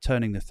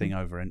turning the thing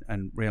over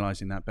and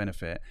realizing that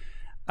benefit.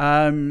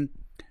 Um,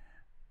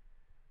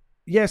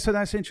 Yeah, so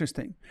that's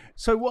interesting.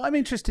 So what I'm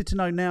interested to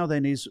know now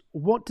then is,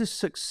 what does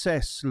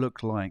success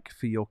look like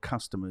for your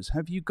customers?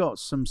 Have you got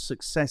some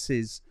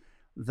successes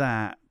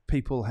that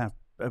people have,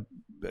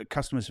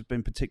 customers have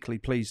been particularly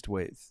pleased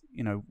with?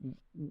 You know,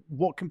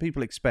 what can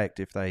people expect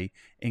if they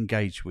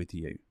engage with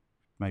you?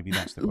 Maybe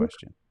that's the Look,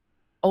 question.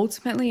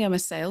 ultimately, I'm a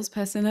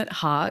salesperson at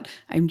heart.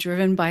 I'm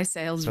driven by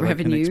sales So they can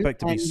revenue,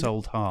 expect to be and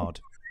sold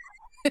hard.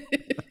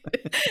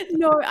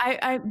 no,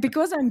 I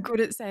because I'm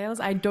good at sales,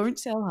 I don't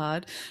sell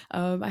hard.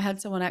 I had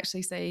someone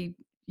actually say,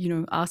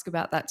 ask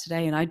about that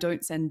today, and I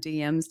don't send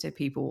DMs to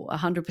people.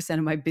 100%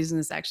 of my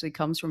business actually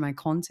comes from my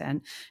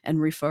content and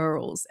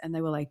referrals. And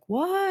they were like,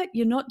 "What?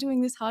 You're not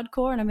doing this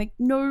hardcore?" And I'm like,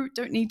 "No,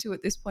 don't need to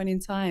at this point in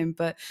time."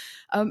 But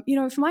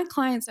for my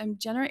clients,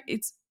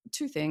 it's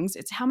two things.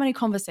 It's how many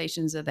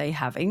conversations are they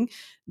having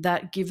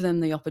that give them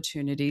the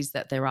opportunities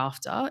that they're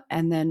after.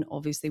 And then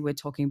obviously we're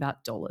talking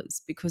about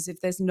dollars, because if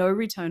there's no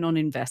return on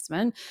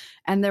investment,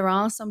 and there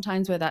are some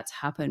times where that's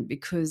happened,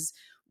 because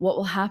what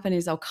will happen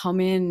is I'll come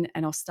in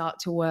and I'll start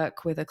to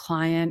work with a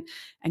client,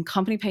 and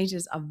company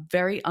pages are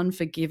very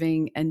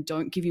unforgiving and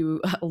don't give you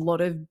a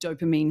lot of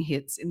dopamine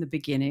hits in the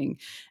beginning.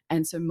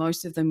 And so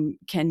most of them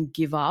can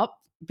give up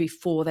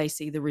before they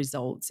see the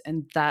results.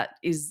 And that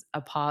is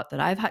a part that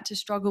I've had to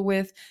struggle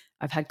with.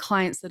 I've had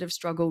clients that have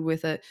struggled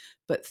with it.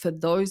 But for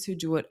those who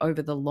do it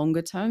over the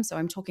longer term, so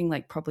I'm talking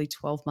like probably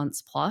 12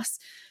 months plus,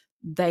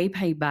 they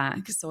pay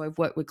back. So I've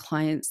worked with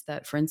clients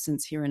that, for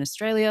instance, here in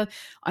Australia,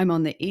 I'm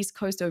on the East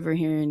Coast over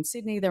here in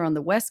Sydney, they're on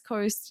the West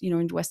Coast,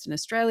 in Western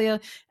Australia,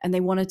 and they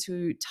wanted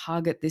to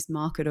target this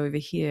market over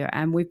here.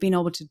 And we've been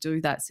able to do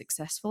that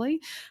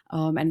successfully.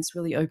 And it's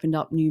really opened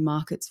up new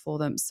markets for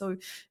them. So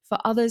for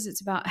others,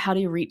 it's about how do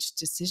you reach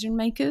decision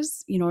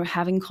makers,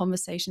 having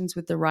conversations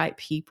with the right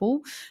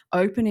people,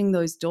 opening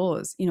those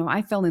doors.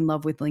 I fell in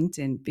love with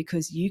LinkedIn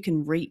because you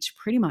can reach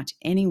pretty much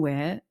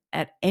anywhere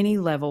at any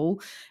level,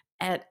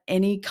 at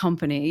any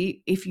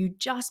company, if you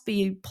just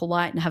be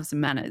polite and have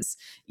some manners,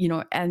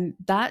 and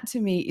that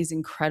to me is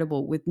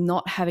incredible, with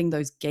not having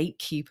those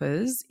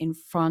gatekeepers in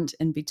front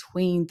and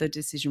between the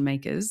decision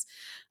makers.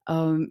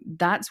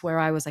 That's where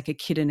I was like a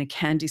kid in a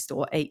candy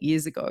store 8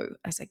 years ago.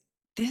 I was like,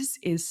 this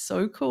is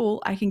so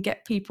cool. I can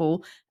get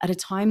people at a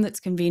time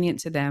that's convenient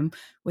to them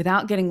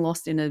without getting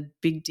lost in a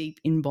big, deep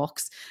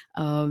inbox.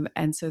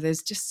 And so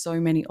there's just so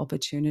many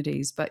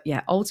opportunities. But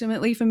yeah,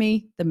 ultimately for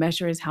me, the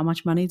measure is how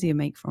much money do you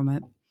make from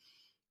it?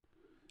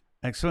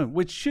 Excellent.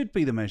 Which should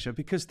be the measure,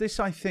 because this,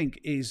 I think,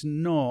 is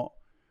not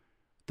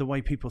the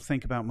way people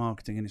think about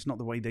marketing, and it's not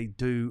the way they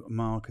do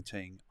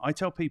marketing. I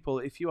tell people,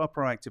 if you are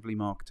proactively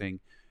marketing,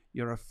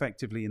 you're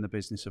effectively in the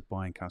business of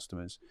buying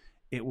customers.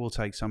 It will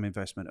take some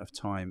investment of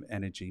time,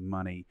 energy,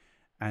 money,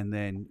 and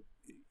then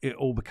it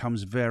all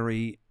becomes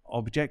very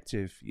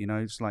objective.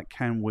 It's like,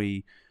 can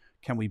we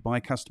buy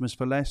customers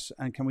for less,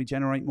 and can we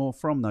generate more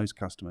from those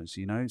customers?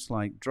 It's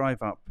like drive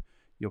down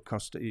your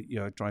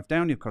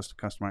cost of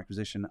customer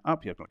acquisition,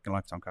 up your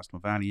lifetime customer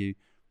value.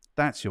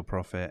 That's your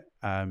profit.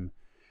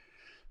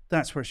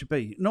 That's where it should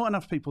be. Not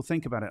enough people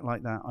think about it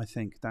like that. I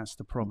think that's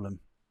the problem.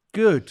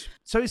 Good.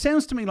 So it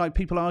sounds to me like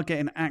people are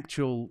getting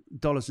actual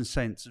dollars and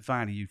cents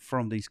value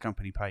from these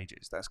company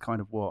pages. That's kind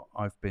of what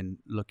I've been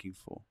looking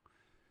for.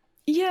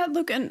 Yeah,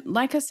 look, and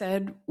like I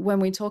said, when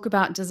we talk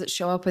about does it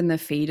show up in the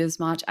feed as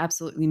much?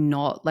 Absolutely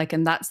not. Like,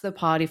 and that's the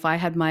part, if I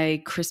had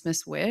my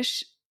Christmas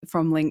wish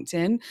from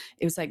LinkedIn,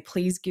 it was like,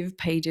 please give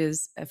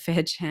pages a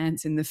fair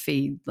chance in the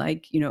feed,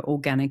 like,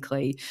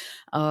 organically.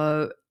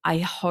 I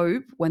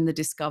hope when the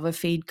Discover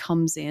feed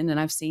comes in,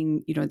 and I've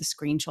seen, the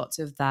screenshots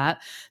of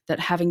that, that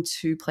having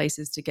two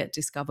places to get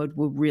discovered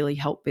will really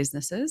help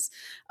businesses.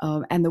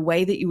 And the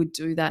way that you would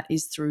do that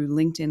is through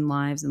LinkedIn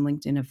Lives and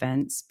LinkedIn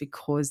events,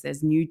 because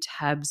there's new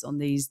tabs on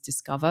these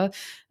Discover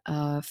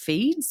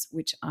feeds,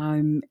 which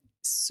I'm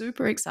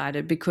super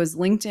excited, because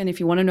LinkedIn, if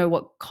you want to know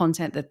what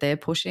content that they're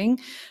pushing,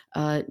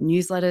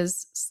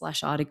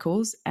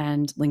 newsletters/articles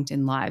and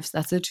LinkedIn Lives.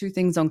 That's the two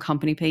things on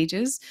company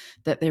pages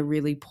that they're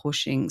really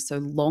pushing. So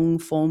long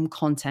form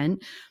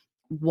content.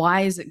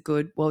 Why is it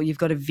good? Well, you've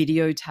got a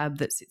video tab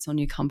that sits on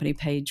your company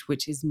page,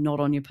 which is not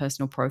on your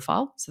personal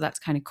profile. So that's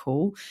kind of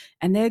cool.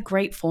 And they're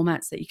great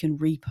formats that you can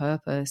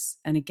repurpose.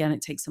 And again,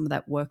 it takes some of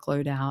that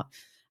workload out.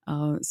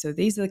 So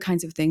these are the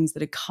kinds of things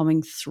that are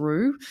coming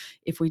through.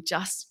 If we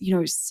just,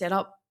 set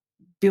up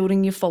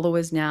building your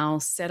followers now,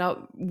 set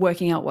up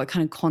working out what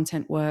kind of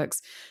content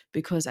works,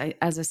 because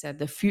as I said,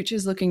 the future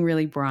is looking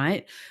really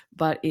bright,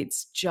 but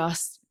it's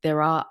just,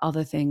 there are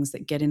other things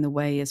that get in the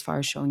way as far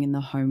as showing in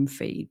the home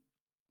feed.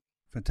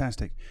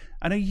 Fantastic.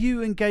 And are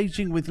you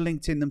engaging with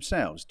LinkedIn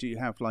themselves? Do you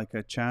have like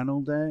a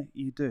channel there?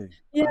 You do?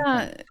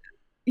 Yeah. Okay.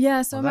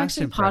 Yeah, so Well, I'm that's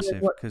actually part of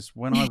impressive what because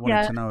when I wanted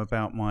yeah. to know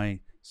about my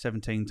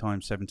 17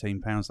 times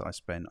 £17 that I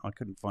spent, I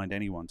couldn't find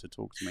anyone to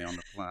talk to me on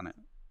the planet.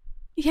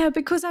 Yeah,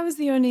 because I was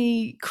the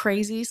only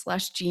crazy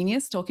slash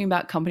genius talking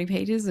about company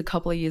pages a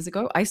couple of years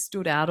ago, I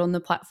stood out on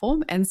the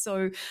platform. And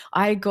so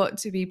I got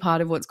to be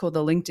part of what's called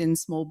the LinkedIn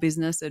Small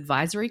Business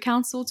Advisory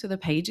Council to the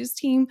Pages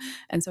team.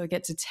 And so I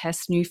get to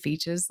test new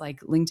features like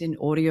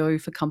LinkedIn audio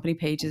for company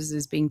pages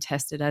is being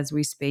tested as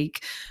we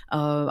speak.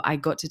 I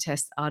got to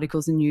test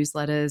articles and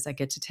newsletters. I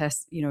get to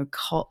test, a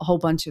whole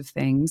bunch of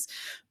things.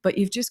 But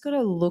you've just got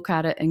to look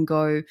at it and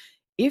go,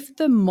 if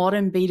the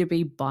modern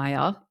B2B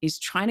buyer is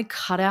trying to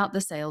cut out the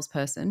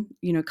salesperson,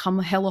 come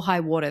hell or high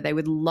water, they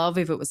would love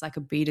if it was like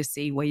a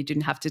B2C where you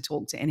didn't have to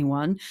talk to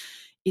anyone.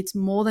 It's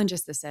more than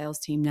just the sales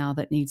team now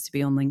that needs to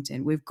be on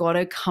LinkedIn. We've got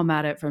to come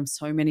at it from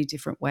so many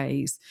different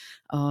ways.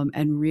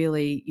 And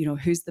really,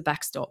 who's the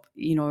backstop?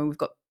 We've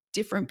got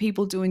different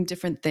people doing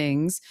different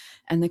things.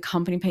 And the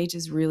company page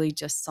is really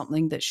just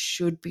something that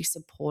should be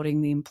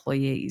supporting the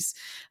employees.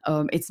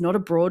 It's not a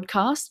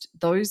broadcast.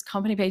 Those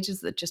company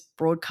pages that just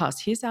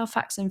broadcast, here's our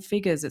facts and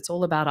figures, it's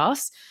all about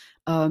us.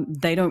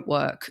 They don't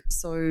work.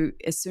 So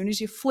as soon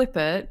as you flip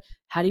it,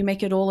 how do you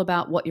make it all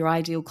about what your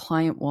ideal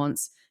client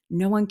wants?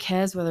 No one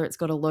cares whether it's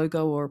got a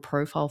logo or a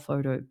profile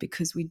photo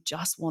because we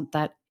just want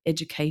that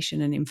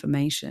education and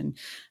information.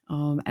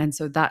 And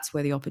so that's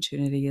where the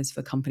opportunity is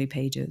for company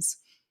pages.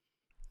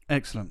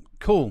 Excellent.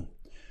 Cool.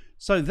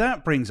 So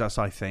that brings us,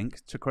 I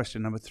think, to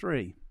question number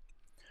 3,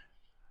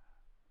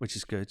 which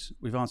is good.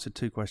 We've answered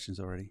 2 questions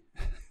already.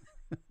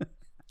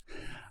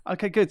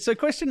 Okay, good. So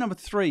question number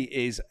 3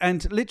 is,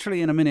 and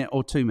literally in a minute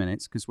or 2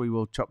 minutes, because we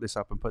will chop this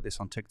up and put this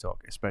on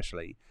TikTok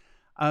especially,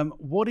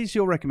 what is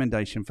your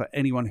recommendation for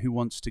anyone who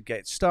wants to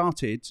get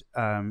started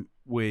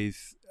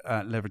with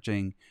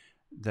leveraging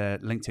their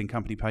LinkedIn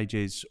company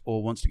pages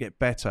or wants to get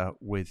better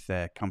with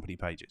their company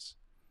pages?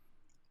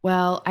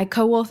 Well, I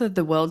co-authored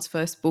the world's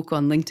first book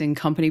on LinkedIn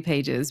company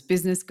pages,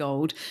 Business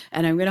Gold,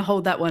 and I'm going to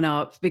hold that one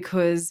up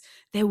because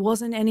there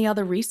wasn't any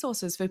other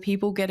resources for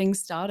people getting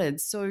started.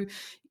 So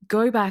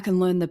go back and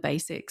learn the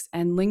basics.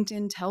 And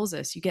LinkedIn tells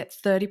us you get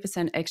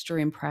 30%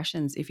 extra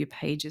impressions if your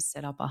page is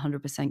set up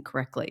 100%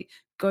 correctly.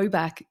 Go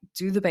back,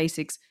 do the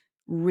basics,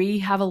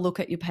 have a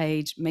look at your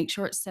page, make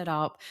sure it's set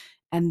up,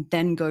 and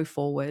then go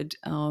forward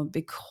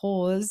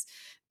because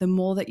the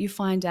more that you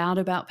find out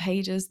about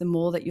pages, the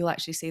more that you'll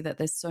actually see that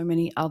there's so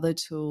many other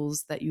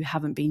tools that you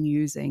haven't been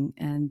using.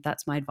 And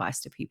that's my advice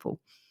to people.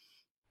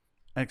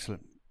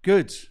 Excellent.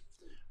 Good.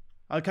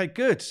 Okay,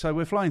 good. So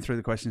we're flying through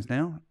the questions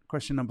now.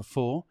 Question number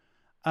 4.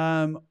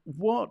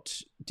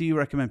 What do you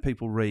recommend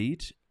people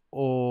read,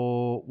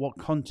 or what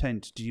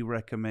content do you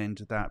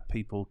recommend that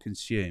people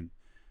consume?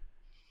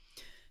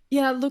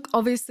 Yeah, look,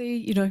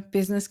 obviously,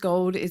 Business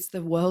Gold is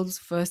the world's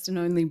first and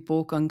only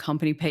book on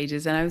company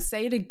pages. And I would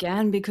say it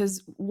again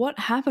because what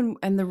happened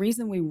and the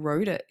reason we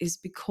wrote it is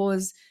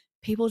because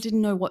people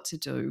didn't know what to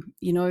do.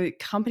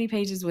 Company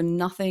pages were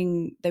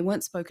nothing, they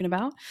weren't spoken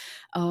about,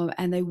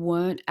 and they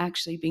weren't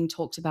actually being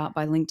talked about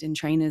by LinkedIn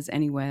trainers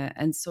anywhere.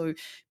 And so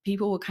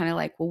people were kind of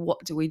like, well,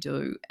 what do we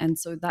do? And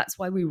so that's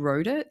why we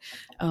wrote it.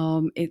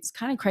 It's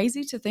kind of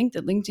crazy to think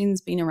that LinkedIn's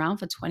been around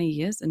for 20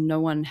 years and no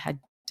one had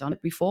done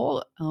it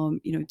before.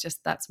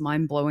 Just that's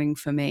mind blowing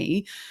for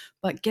me.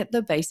 But get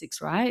the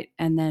basics right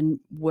and then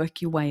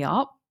work your way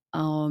up.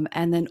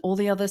 And then all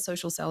the other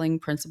social selling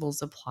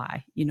principles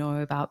apply,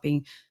 about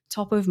being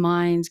top of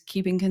mind,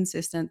 keeping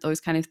consistent, those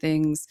kind of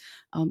things.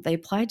 They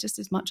apply just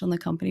as much on the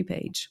company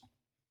page.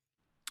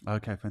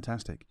 Okay,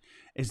 fantastic.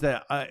 Is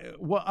there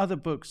what other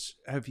books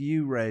have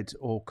you read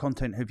or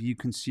content have you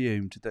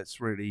consumed that's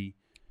really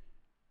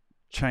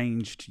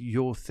changed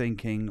your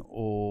thinking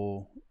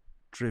or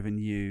driven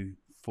you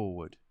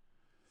forward?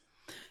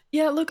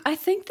 Yeah, look, I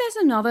think there's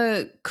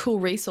another cool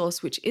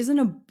resource which isn't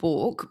a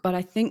book, but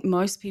I think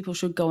most people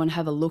should go and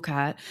have a look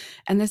at.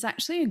 And there's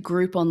actually a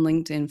group on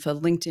LinkedIn for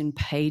LinkedIn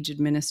page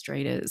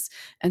administrators.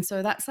 And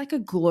so that's like a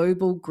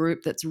global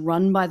group that's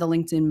run by the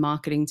LinkedIn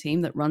marketing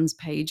team that runs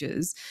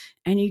pages.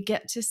 And you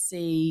get to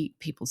see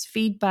people's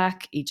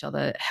feedback, each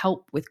other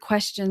help with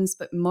questions,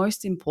 but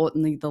most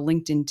importantly, the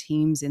LinkedIn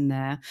teams in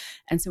there.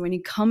 And so when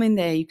you come in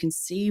there, you can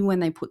see when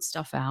they put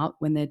stuff out,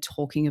 when they're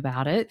talking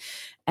about it,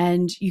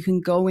 and you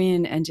can go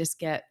in and just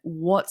get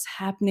what's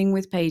happening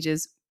with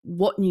pages,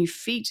 what new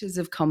features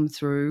have come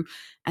through,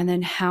 and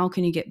then how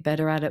can you get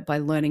better at it by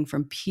learning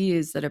from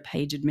peers that are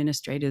page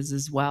administrators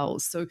as well.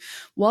 So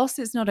whilst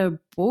it's not a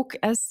book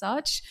as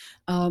such,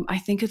 I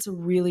think it's a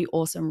really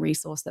awesome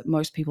resource that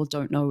most people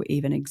don't know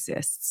even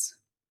exists.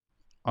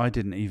 I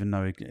didn't even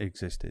know it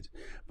existed.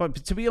 But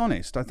to be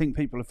honest, I think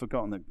people have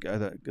forgotten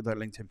that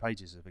LinkedIn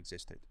pages have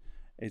existed.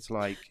 It's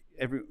like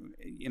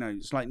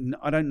it's like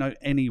I don't know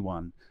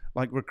anyone.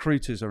 Like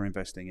recruiters are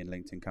investing in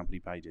LinkedIn company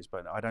pages,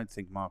 but I don't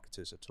think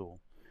marketers at all.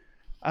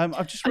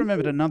 I've just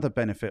remembered another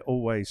benefit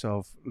always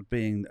of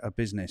being a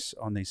business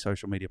on these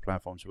social media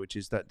platforms, which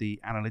is that the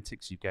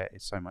analytics you get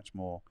is so much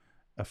more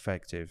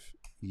effective,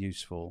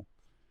 useful.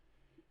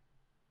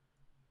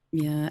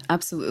 Yeah,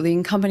 absolutely.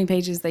 In company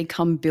pages, they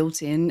come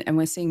built in, and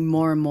we're seeing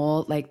more and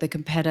more like the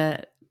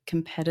competitor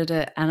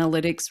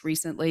analytics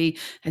recently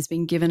has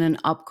been given an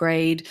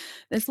upgrade.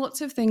 There's lots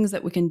of things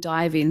that we can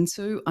dive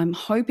into. I'm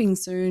hoping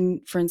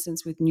soon, for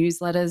instance, with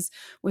newsletters,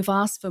 we've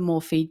asked for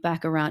more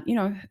feedback around,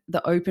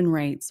 the open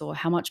rates or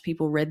how much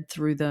people read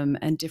through them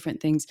and different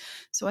things.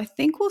 So I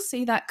think we'll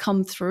see that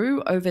come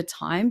through over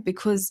time,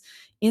 because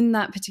in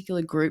that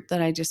particular group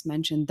that I just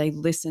mentioned, they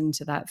listen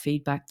to that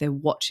feedback, they're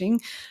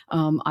watching.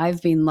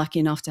 I've been lucky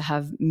enough to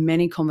have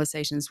many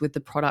conversations with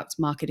the product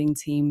marketing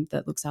team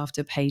that looks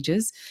after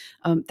pages.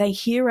 They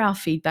hear our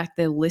feedback,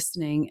 they're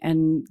listening,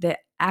 and they're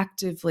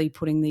actively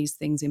putting these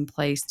things in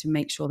place to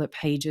make sure that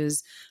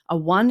pages are,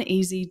 one,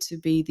 easy to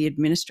be the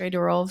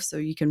administrator of, so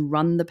you can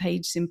run the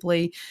page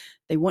simply.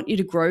 They want you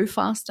to grow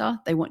faster.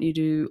 They want you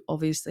to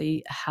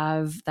obviously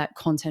have that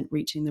content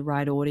reaching the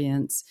right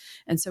audience.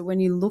 And so when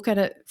you look at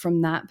it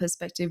from that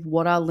perspective,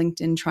 what are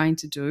LinkedIn trying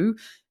to do?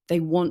 They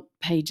want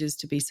pages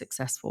to be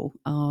successful.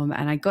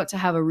 And I got to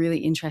have a really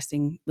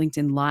interesting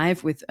LinkedIn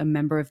Live with a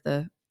member of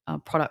the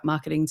product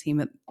marketing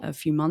team a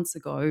few months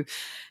ago.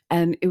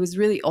 And it was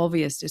really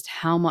obvious just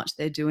how much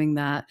they're doing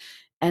that.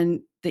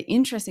 And the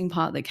interesting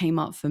part that came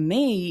up for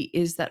me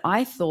is that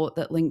I thought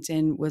that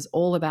LinkedIn was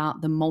all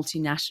about the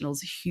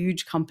multinationals,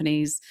 huge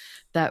companies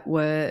that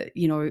were,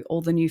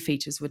 all the new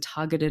features were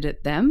targeted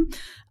at them.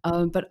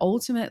 But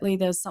ultimately,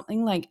 there's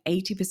something like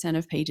 80%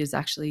 of pages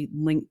actually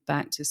link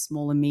back to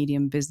small and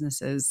medium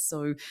businesses.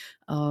 So,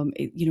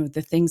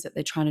 the things that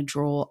they're trying to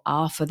draw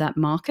are for that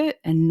market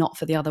and not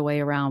for the other way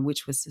around,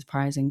 which was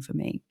surprising for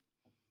me.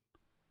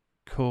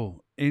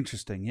 Cool.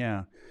 Interesting.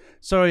 Yeah.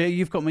 Sorry,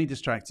 you've got me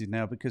distracted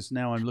now because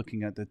now I'm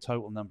looking at the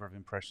total number of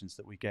impressions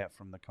that we get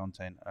from the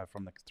content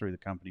through the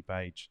company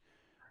page.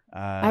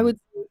 I Um, would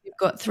say if you've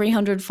got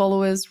 300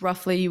 followers,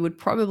 roughly, you would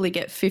probably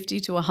get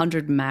 50 to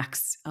 100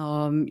 max.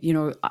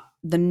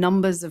 The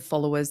numbers of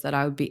followers that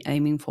I would be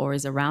aiming for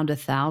is around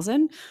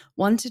 1,000.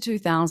 1 to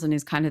 2,000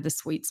 is kind of the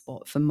sweet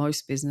spot for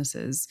most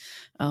businesses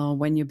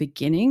when you're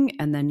beginning,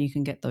 and then you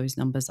can get those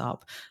numbers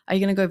up. Are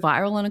you going to go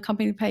viral on a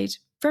company page?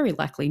 Very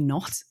likely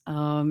not.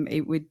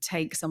 It would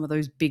take some of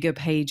those bigger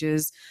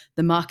pages.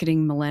 The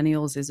Marketing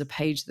Millennials is a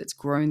page that's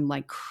grown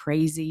like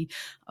crazy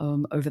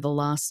over the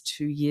last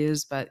 2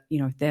 years, but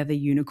they're the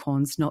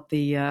unicorns, not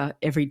the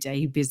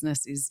everyday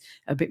business. Is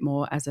a bit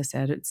more, as I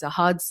said, it's a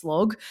hard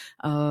slog,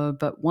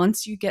 but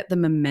once you get the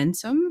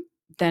momentum,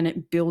 then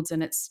it builds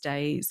and it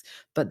stays.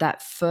 But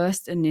that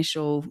first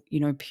initial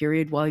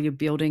period while you're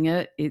building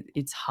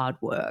it's hard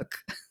work.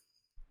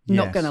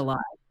 Not gonna yes. lie.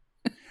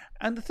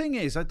 And the thing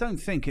is, I don't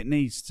think it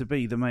needs to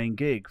be the main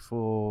gig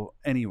for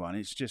anyone.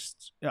 It's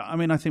just, I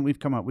mean, I think we've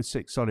come up with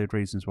 6 solid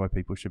reasons why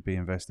people should be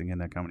investing in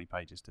their company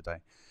pages today.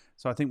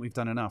 So I think we've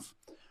done enough.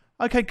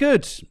 Okay,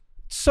 good.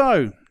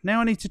 So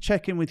now I need to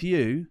check in with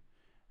you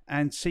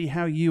and see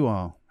how you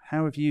are.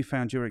 How have you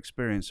found your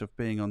experience of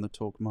being on the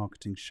Talk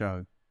Marketing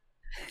Show?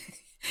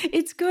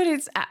 It's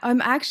good. I'm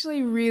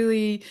actually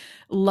really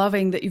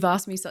loving that you've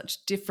asked me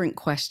such different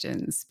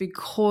questions,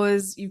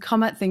 because you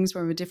come at things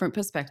from a different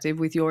perspective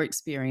with your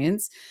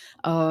experience.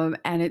 And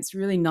it's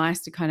really nice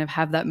to kind of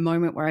have that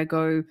moment where I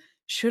go,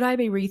 should I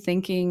be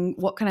rethinking?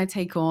 What can I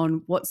take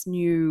on? What's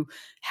new?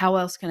 How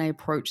else can I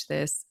approach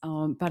this?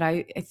 But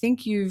I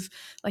think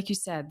like you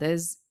said,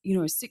 there's,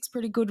 6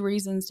 pretty good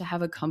reasons to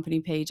have a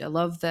company page. I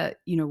love that,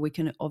 we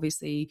can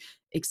obviously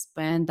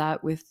expand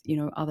that with,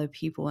 other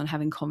people and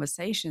having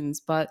conversations.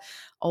 But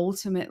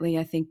ultimately,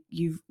 I think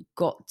you've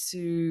got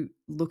to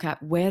look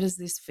at, where does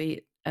this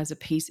fit as a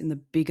piece in the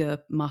bigger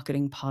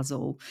marketing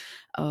puzzle?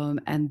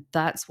 And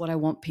that's what I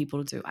want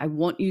people to do. I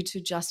want you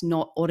to just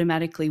not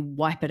automatically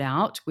wipe it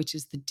out, which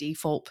is the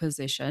default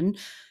position.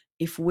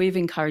 If we've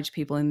encouraged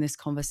people in this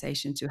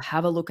conversation to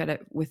have a look at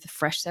it with a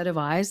fresh set of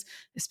eyes,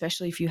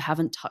 especially if you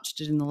haven't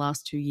touched it in the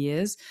last 2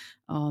 years,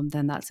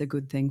 then that's a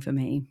good thing for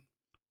me.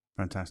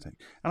 Fantastic.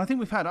 And I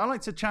think I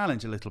like to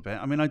challenge a little bit.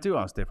 I mean, I do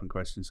ask different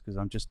questions because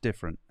I'm just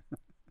different.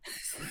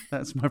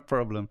 That's my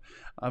problem.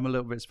 I'm a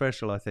little bit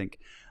special, I think.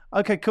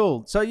 Okay,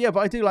 cool. So yeah, but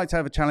I do like to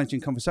have a challenging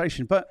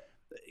conversation. But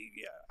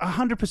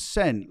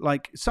 100%,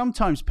 like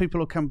sometimes people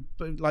will come,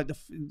 like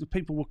the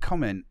people will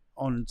comment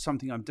on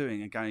something I'm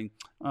doing and going,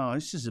 "Oh,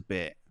 this is a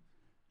bit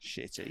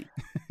shitty." Do you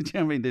know what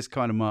I mean? This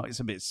kind of mark,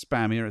 it's a bit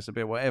spammy or it's a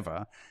bit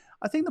whatever.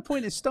 I think the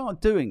point is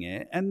start doing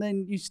it, and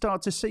then you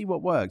start to see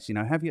what works.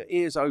 Have your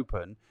ears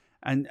open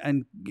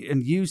and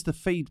use the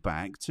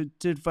feedback to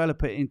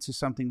develop it into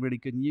something really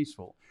good and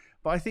useful.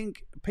 But I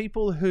think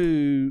people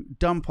who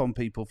dump on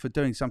people for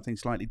doing something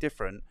slightly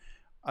different,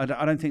 I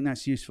don't think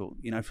that's useful.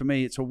 For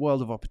me, it's a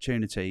world of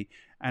opportunity.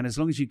 And as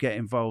long as you get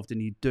involved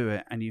and you do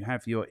it and you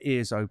have your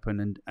ears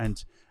open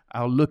and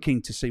are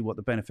looking to see what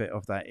the benefit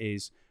of that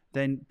is,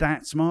 then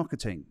that's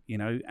marketing,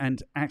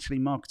 and actually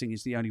marketing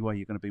is the only way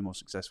you're going to be more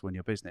successful in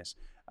your business,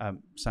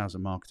 sales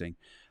and marketing.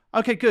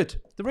 Okay, good.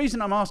 The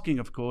reason I'm asking,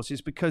 of course,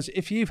 is because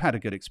if you've had a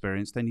good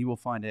experience, then you will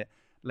find it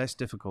less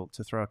difficult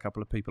to throw a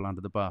couple of people under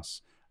the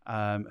bus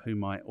who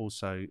might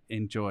also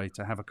enjoy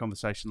to have a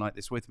conversation like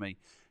this with me.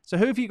 So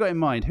who have you got in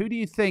mind? Who do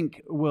you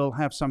think will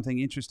have something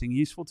interesting,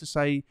 useful to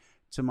say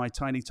to my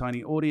tiny,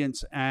 tiny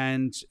audience?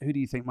 And who do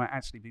you think might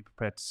actually be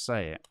prepared to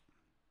say it?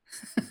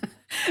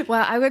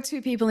 Well, I've got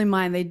two people in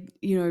mind.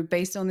 They,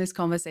 based on this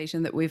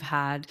conversation that we've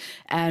had,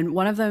 and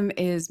one of them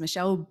is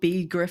Michelle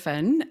B.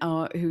 Griffin,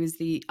 who is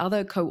the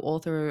other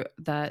co-author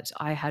that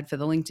I had for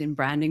the LinkedIn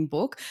branding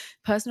book,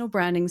 personal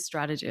branding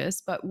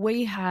strategist. But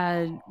we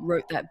had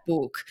wrote that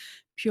book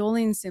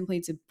purely and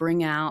simply to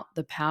bring out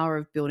the power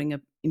of building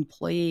a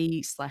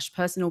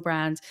employee/personal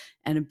brand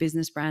and a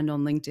business brand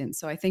on LinkedIn.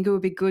 So I think it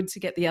would be good to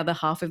get the other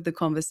half of the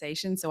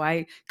conversation. So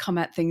I come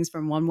at things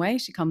from one way,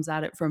 she comes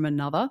at it from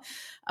another.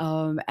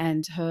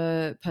 And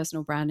her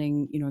personal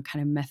branding,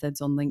 kind of methods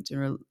on LinkedIn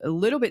are a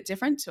little bit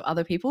different to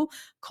other people.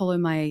 Call her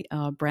my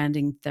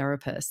branding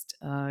therapist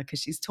because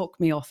she's talked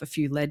me off a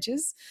few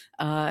ledges.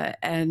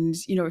 And,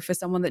 for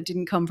someone that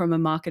didn't come from a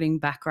marketing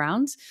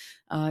background,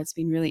 it's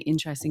been really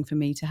interesting for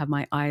me to have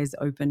my eyes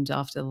opened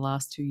after the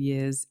last 2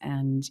 years,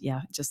 and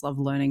just love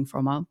learning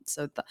from her.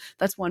 So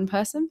that's one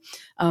person.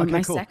 Okay,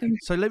 my cool. second.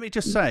 So let me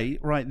just say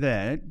right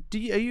there, are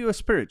you a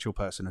spiritual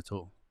person at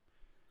all?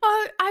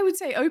 I would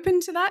say open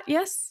to that,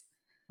 yes.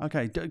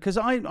 Okay, because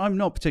I'm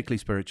not particularly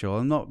spiritual,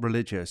 I'm not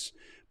religious,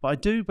 but I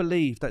do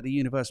believe that the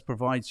universe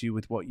provides you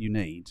with what you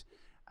need.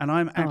 And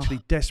I'm actually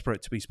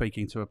desperate to be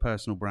speaking to a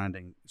personal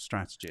branding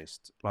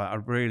strategist.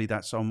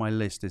 That's on my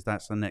list,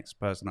 that's the next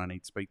person I need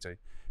to speak to.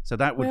 So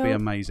that would be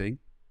amazing.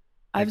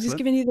 I've Excellent. just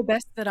given you the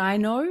best that I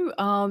know,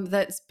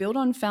 that's built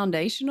on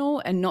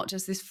foundational and not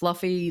just this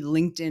fluffy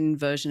LinkedIn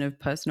version of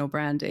personal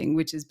branding,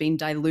 which has been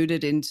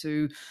diluted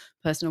into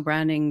personal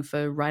branding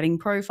for writing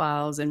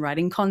profiles and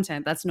writing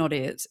content. That's not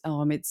it.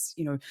 It's,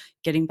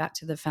 getting back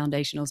to the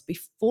foundationals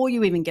before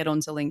you even get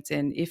onto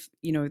LinkedIn, if,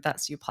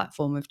 that's your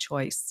platform of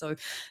choice. So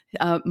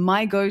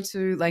my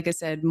go-to, like I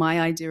said,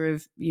 my idea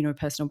of,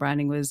 personal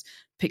branding was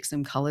pick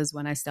some colors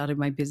when I started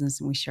my business,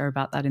 and we share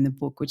about that in the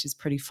book, which is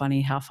pretty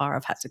funny how far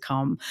I've had to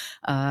come.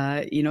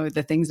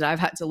 The things that I've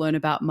had to learn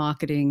about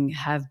marketing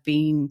have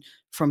been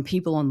from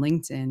people on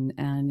LinkedIn,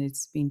 and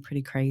it's been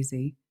pretty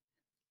crazy.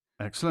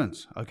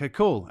 Excellent. Okay,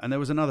 cool. And there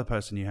was another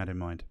person you had in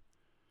mind.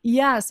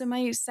 Yeah, so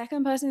my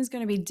second person is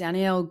going to be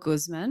Danielle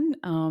Guzman.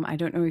 I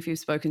don't know if you've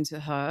spoken to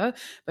her,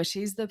 but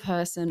she's the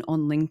person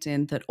on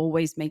LinkedIn that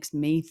always makes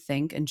me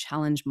think and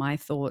challenge my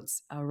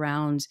thoughts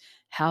around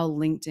how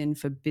LinkedIn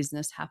for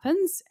business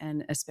happens,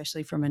 and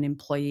especially from an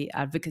employee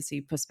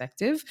advocacy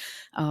perspective.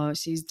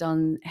 She's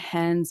done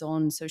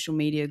hands-on social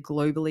media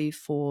globally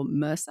for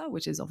Mercer,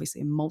 which is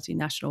obviously a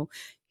multinational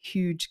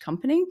huge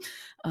company.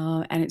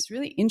 And it's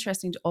really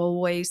interesting to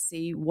always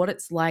see what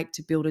it's like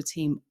to build a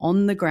team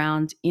on the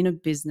ground in a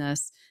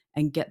business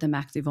and get them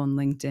active on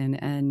LinkedIn.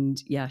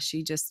 And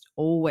she just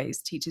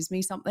always teaches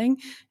me something.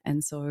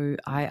 And so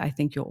I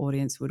think your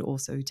audience would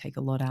also take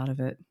a lot out of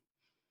it.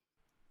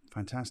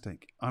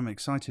 Fantastic. I'm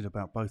excited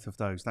about both of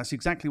those. That's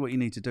exactly what you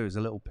need to do, is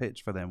a little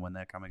pitch for them when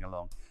they're coming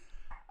along.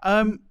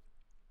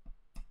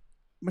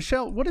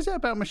 Michelle, what is it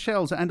about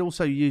Michelle's and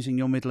also using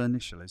your middle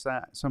initial? Is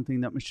that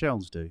something that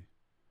Michelle's do?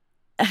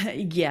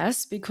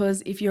 Yes,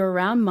 because if you're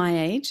around my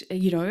age,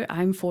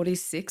 I'm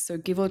 46, so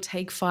give or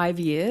take 5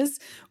 years,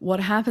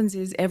 what happens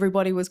is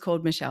everybody was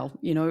called Michelle.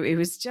 It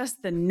was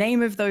just the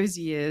name of those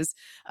years.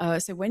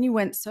 So when you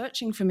went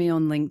searching for me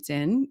on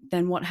LinkedIn,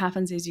 then what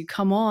happens is you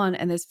come on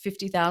and there's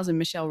 50,000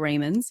 Michelle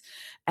Raymonds,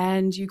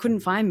 and you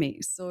couldn't find me.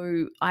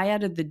 So I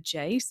added the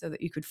J so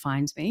that you could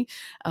find me.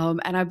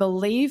 And I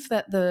believe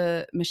that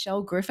the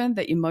Michelle Griffin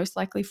that you most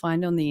likely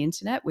find on the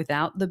internet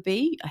without the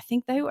B, I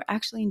think they were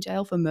actually in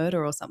jail for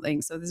murder or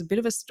something. So there's a bit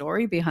of a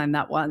story behind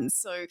that one.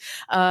 So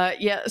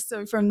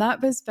so from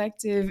that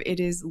perspective, it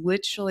is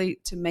literally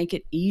to make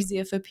it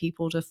easier for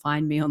people to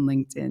find me on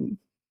LinkedIn.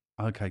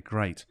 Okay,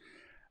 great.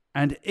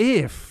 And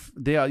if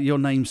your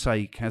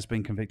namesake has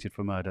been convicted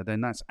for murder,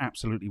 then that's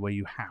absolutely where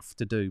you have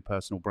to do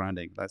personal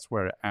branding. That's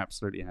where it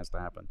absolutely has to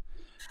happen.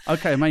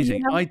 Okay,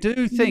 amazing. I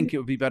do think it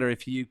would be better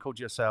if you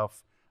called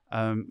yourself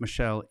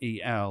Michelle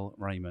E.L.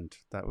 Raymond.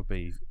 That would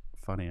be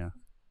funnier.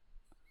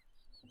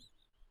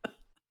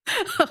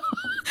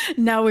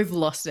 Now we've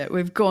lost it.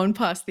 We've gone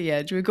past the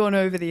edge. We've gone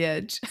over the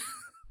edge.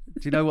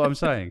 Do you know what I'm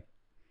saying?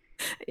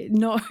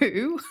 No.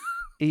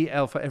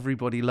 E.L. for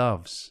everybody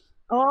loves.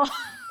 Oh.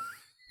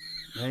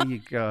 There you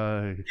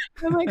go.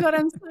 Oh my God,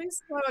 I'm so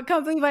slow. I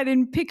can't believe I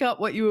didn't pick up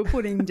what you were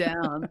putting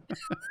down.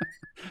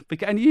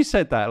 And you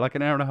said that like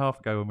an hour and a half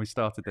ago when we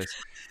started this.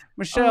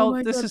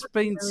 Michelle, this has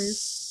been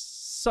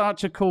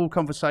such a cool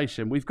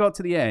conversation. We've got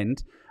to the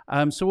end.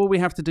 So all we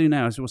have to do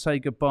now is we'll say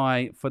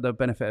goodbye for the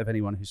benefit of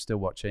anyone who's still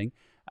watching.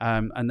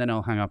 And then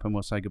I'll hang up and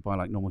we'll say goodbye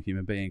like normal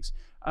human beings.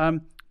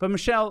 But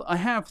Michelle, I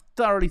have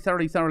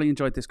thoroughly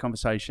enjoyed this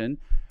conversation.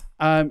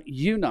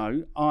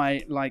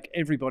 I, like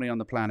everybody on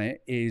the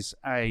planet, is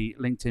a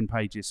LinkedIn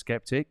Pages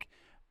skeptic.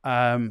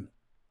 And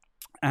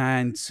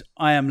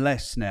I am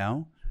less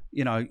now.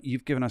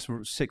 You've given us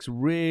 6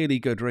 really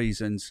good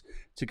reasons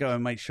to go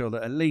and make sure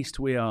that at least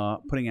we are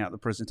putting out the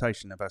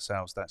presentation of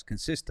ourselves that's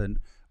consistent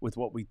with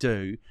what we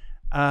do.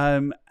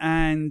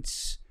 And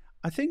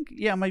I think,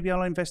 maybe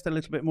I'll invest a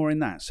little bit more in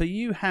that. So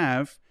you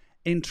have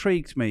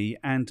intrigued me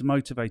and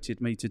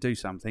motivated me to do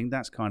something.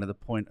 That's kind of the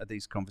point of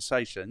these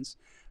conversations.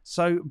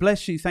 So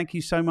bless you. Thank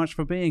you so much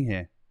for being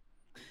here.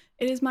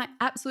 It is my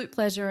absolute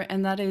pleasure,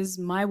 and that is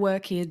my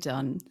work here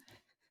done.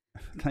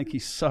 Thank you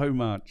so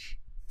much.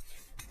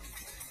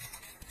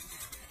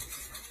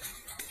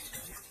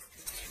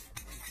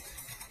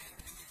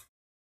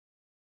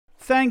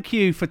 Thank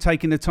you for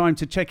taking the time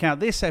to check out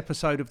this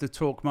episode of the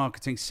Talk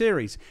Marketing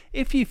series.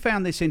 If you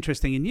found this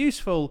interesting and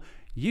useful,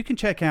 you can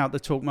check out the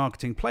Talk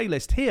Marketing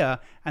playlist here,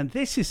 and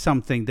this is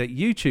something that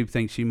YouTube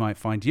thinks you might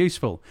find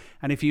useful.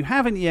 And if you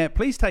haven't yet,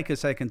 please take a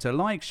second to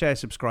like, share,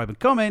 subscribe, and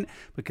comment,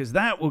 because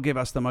that will give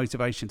us the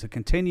motivation to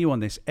continue on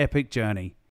this epic journey.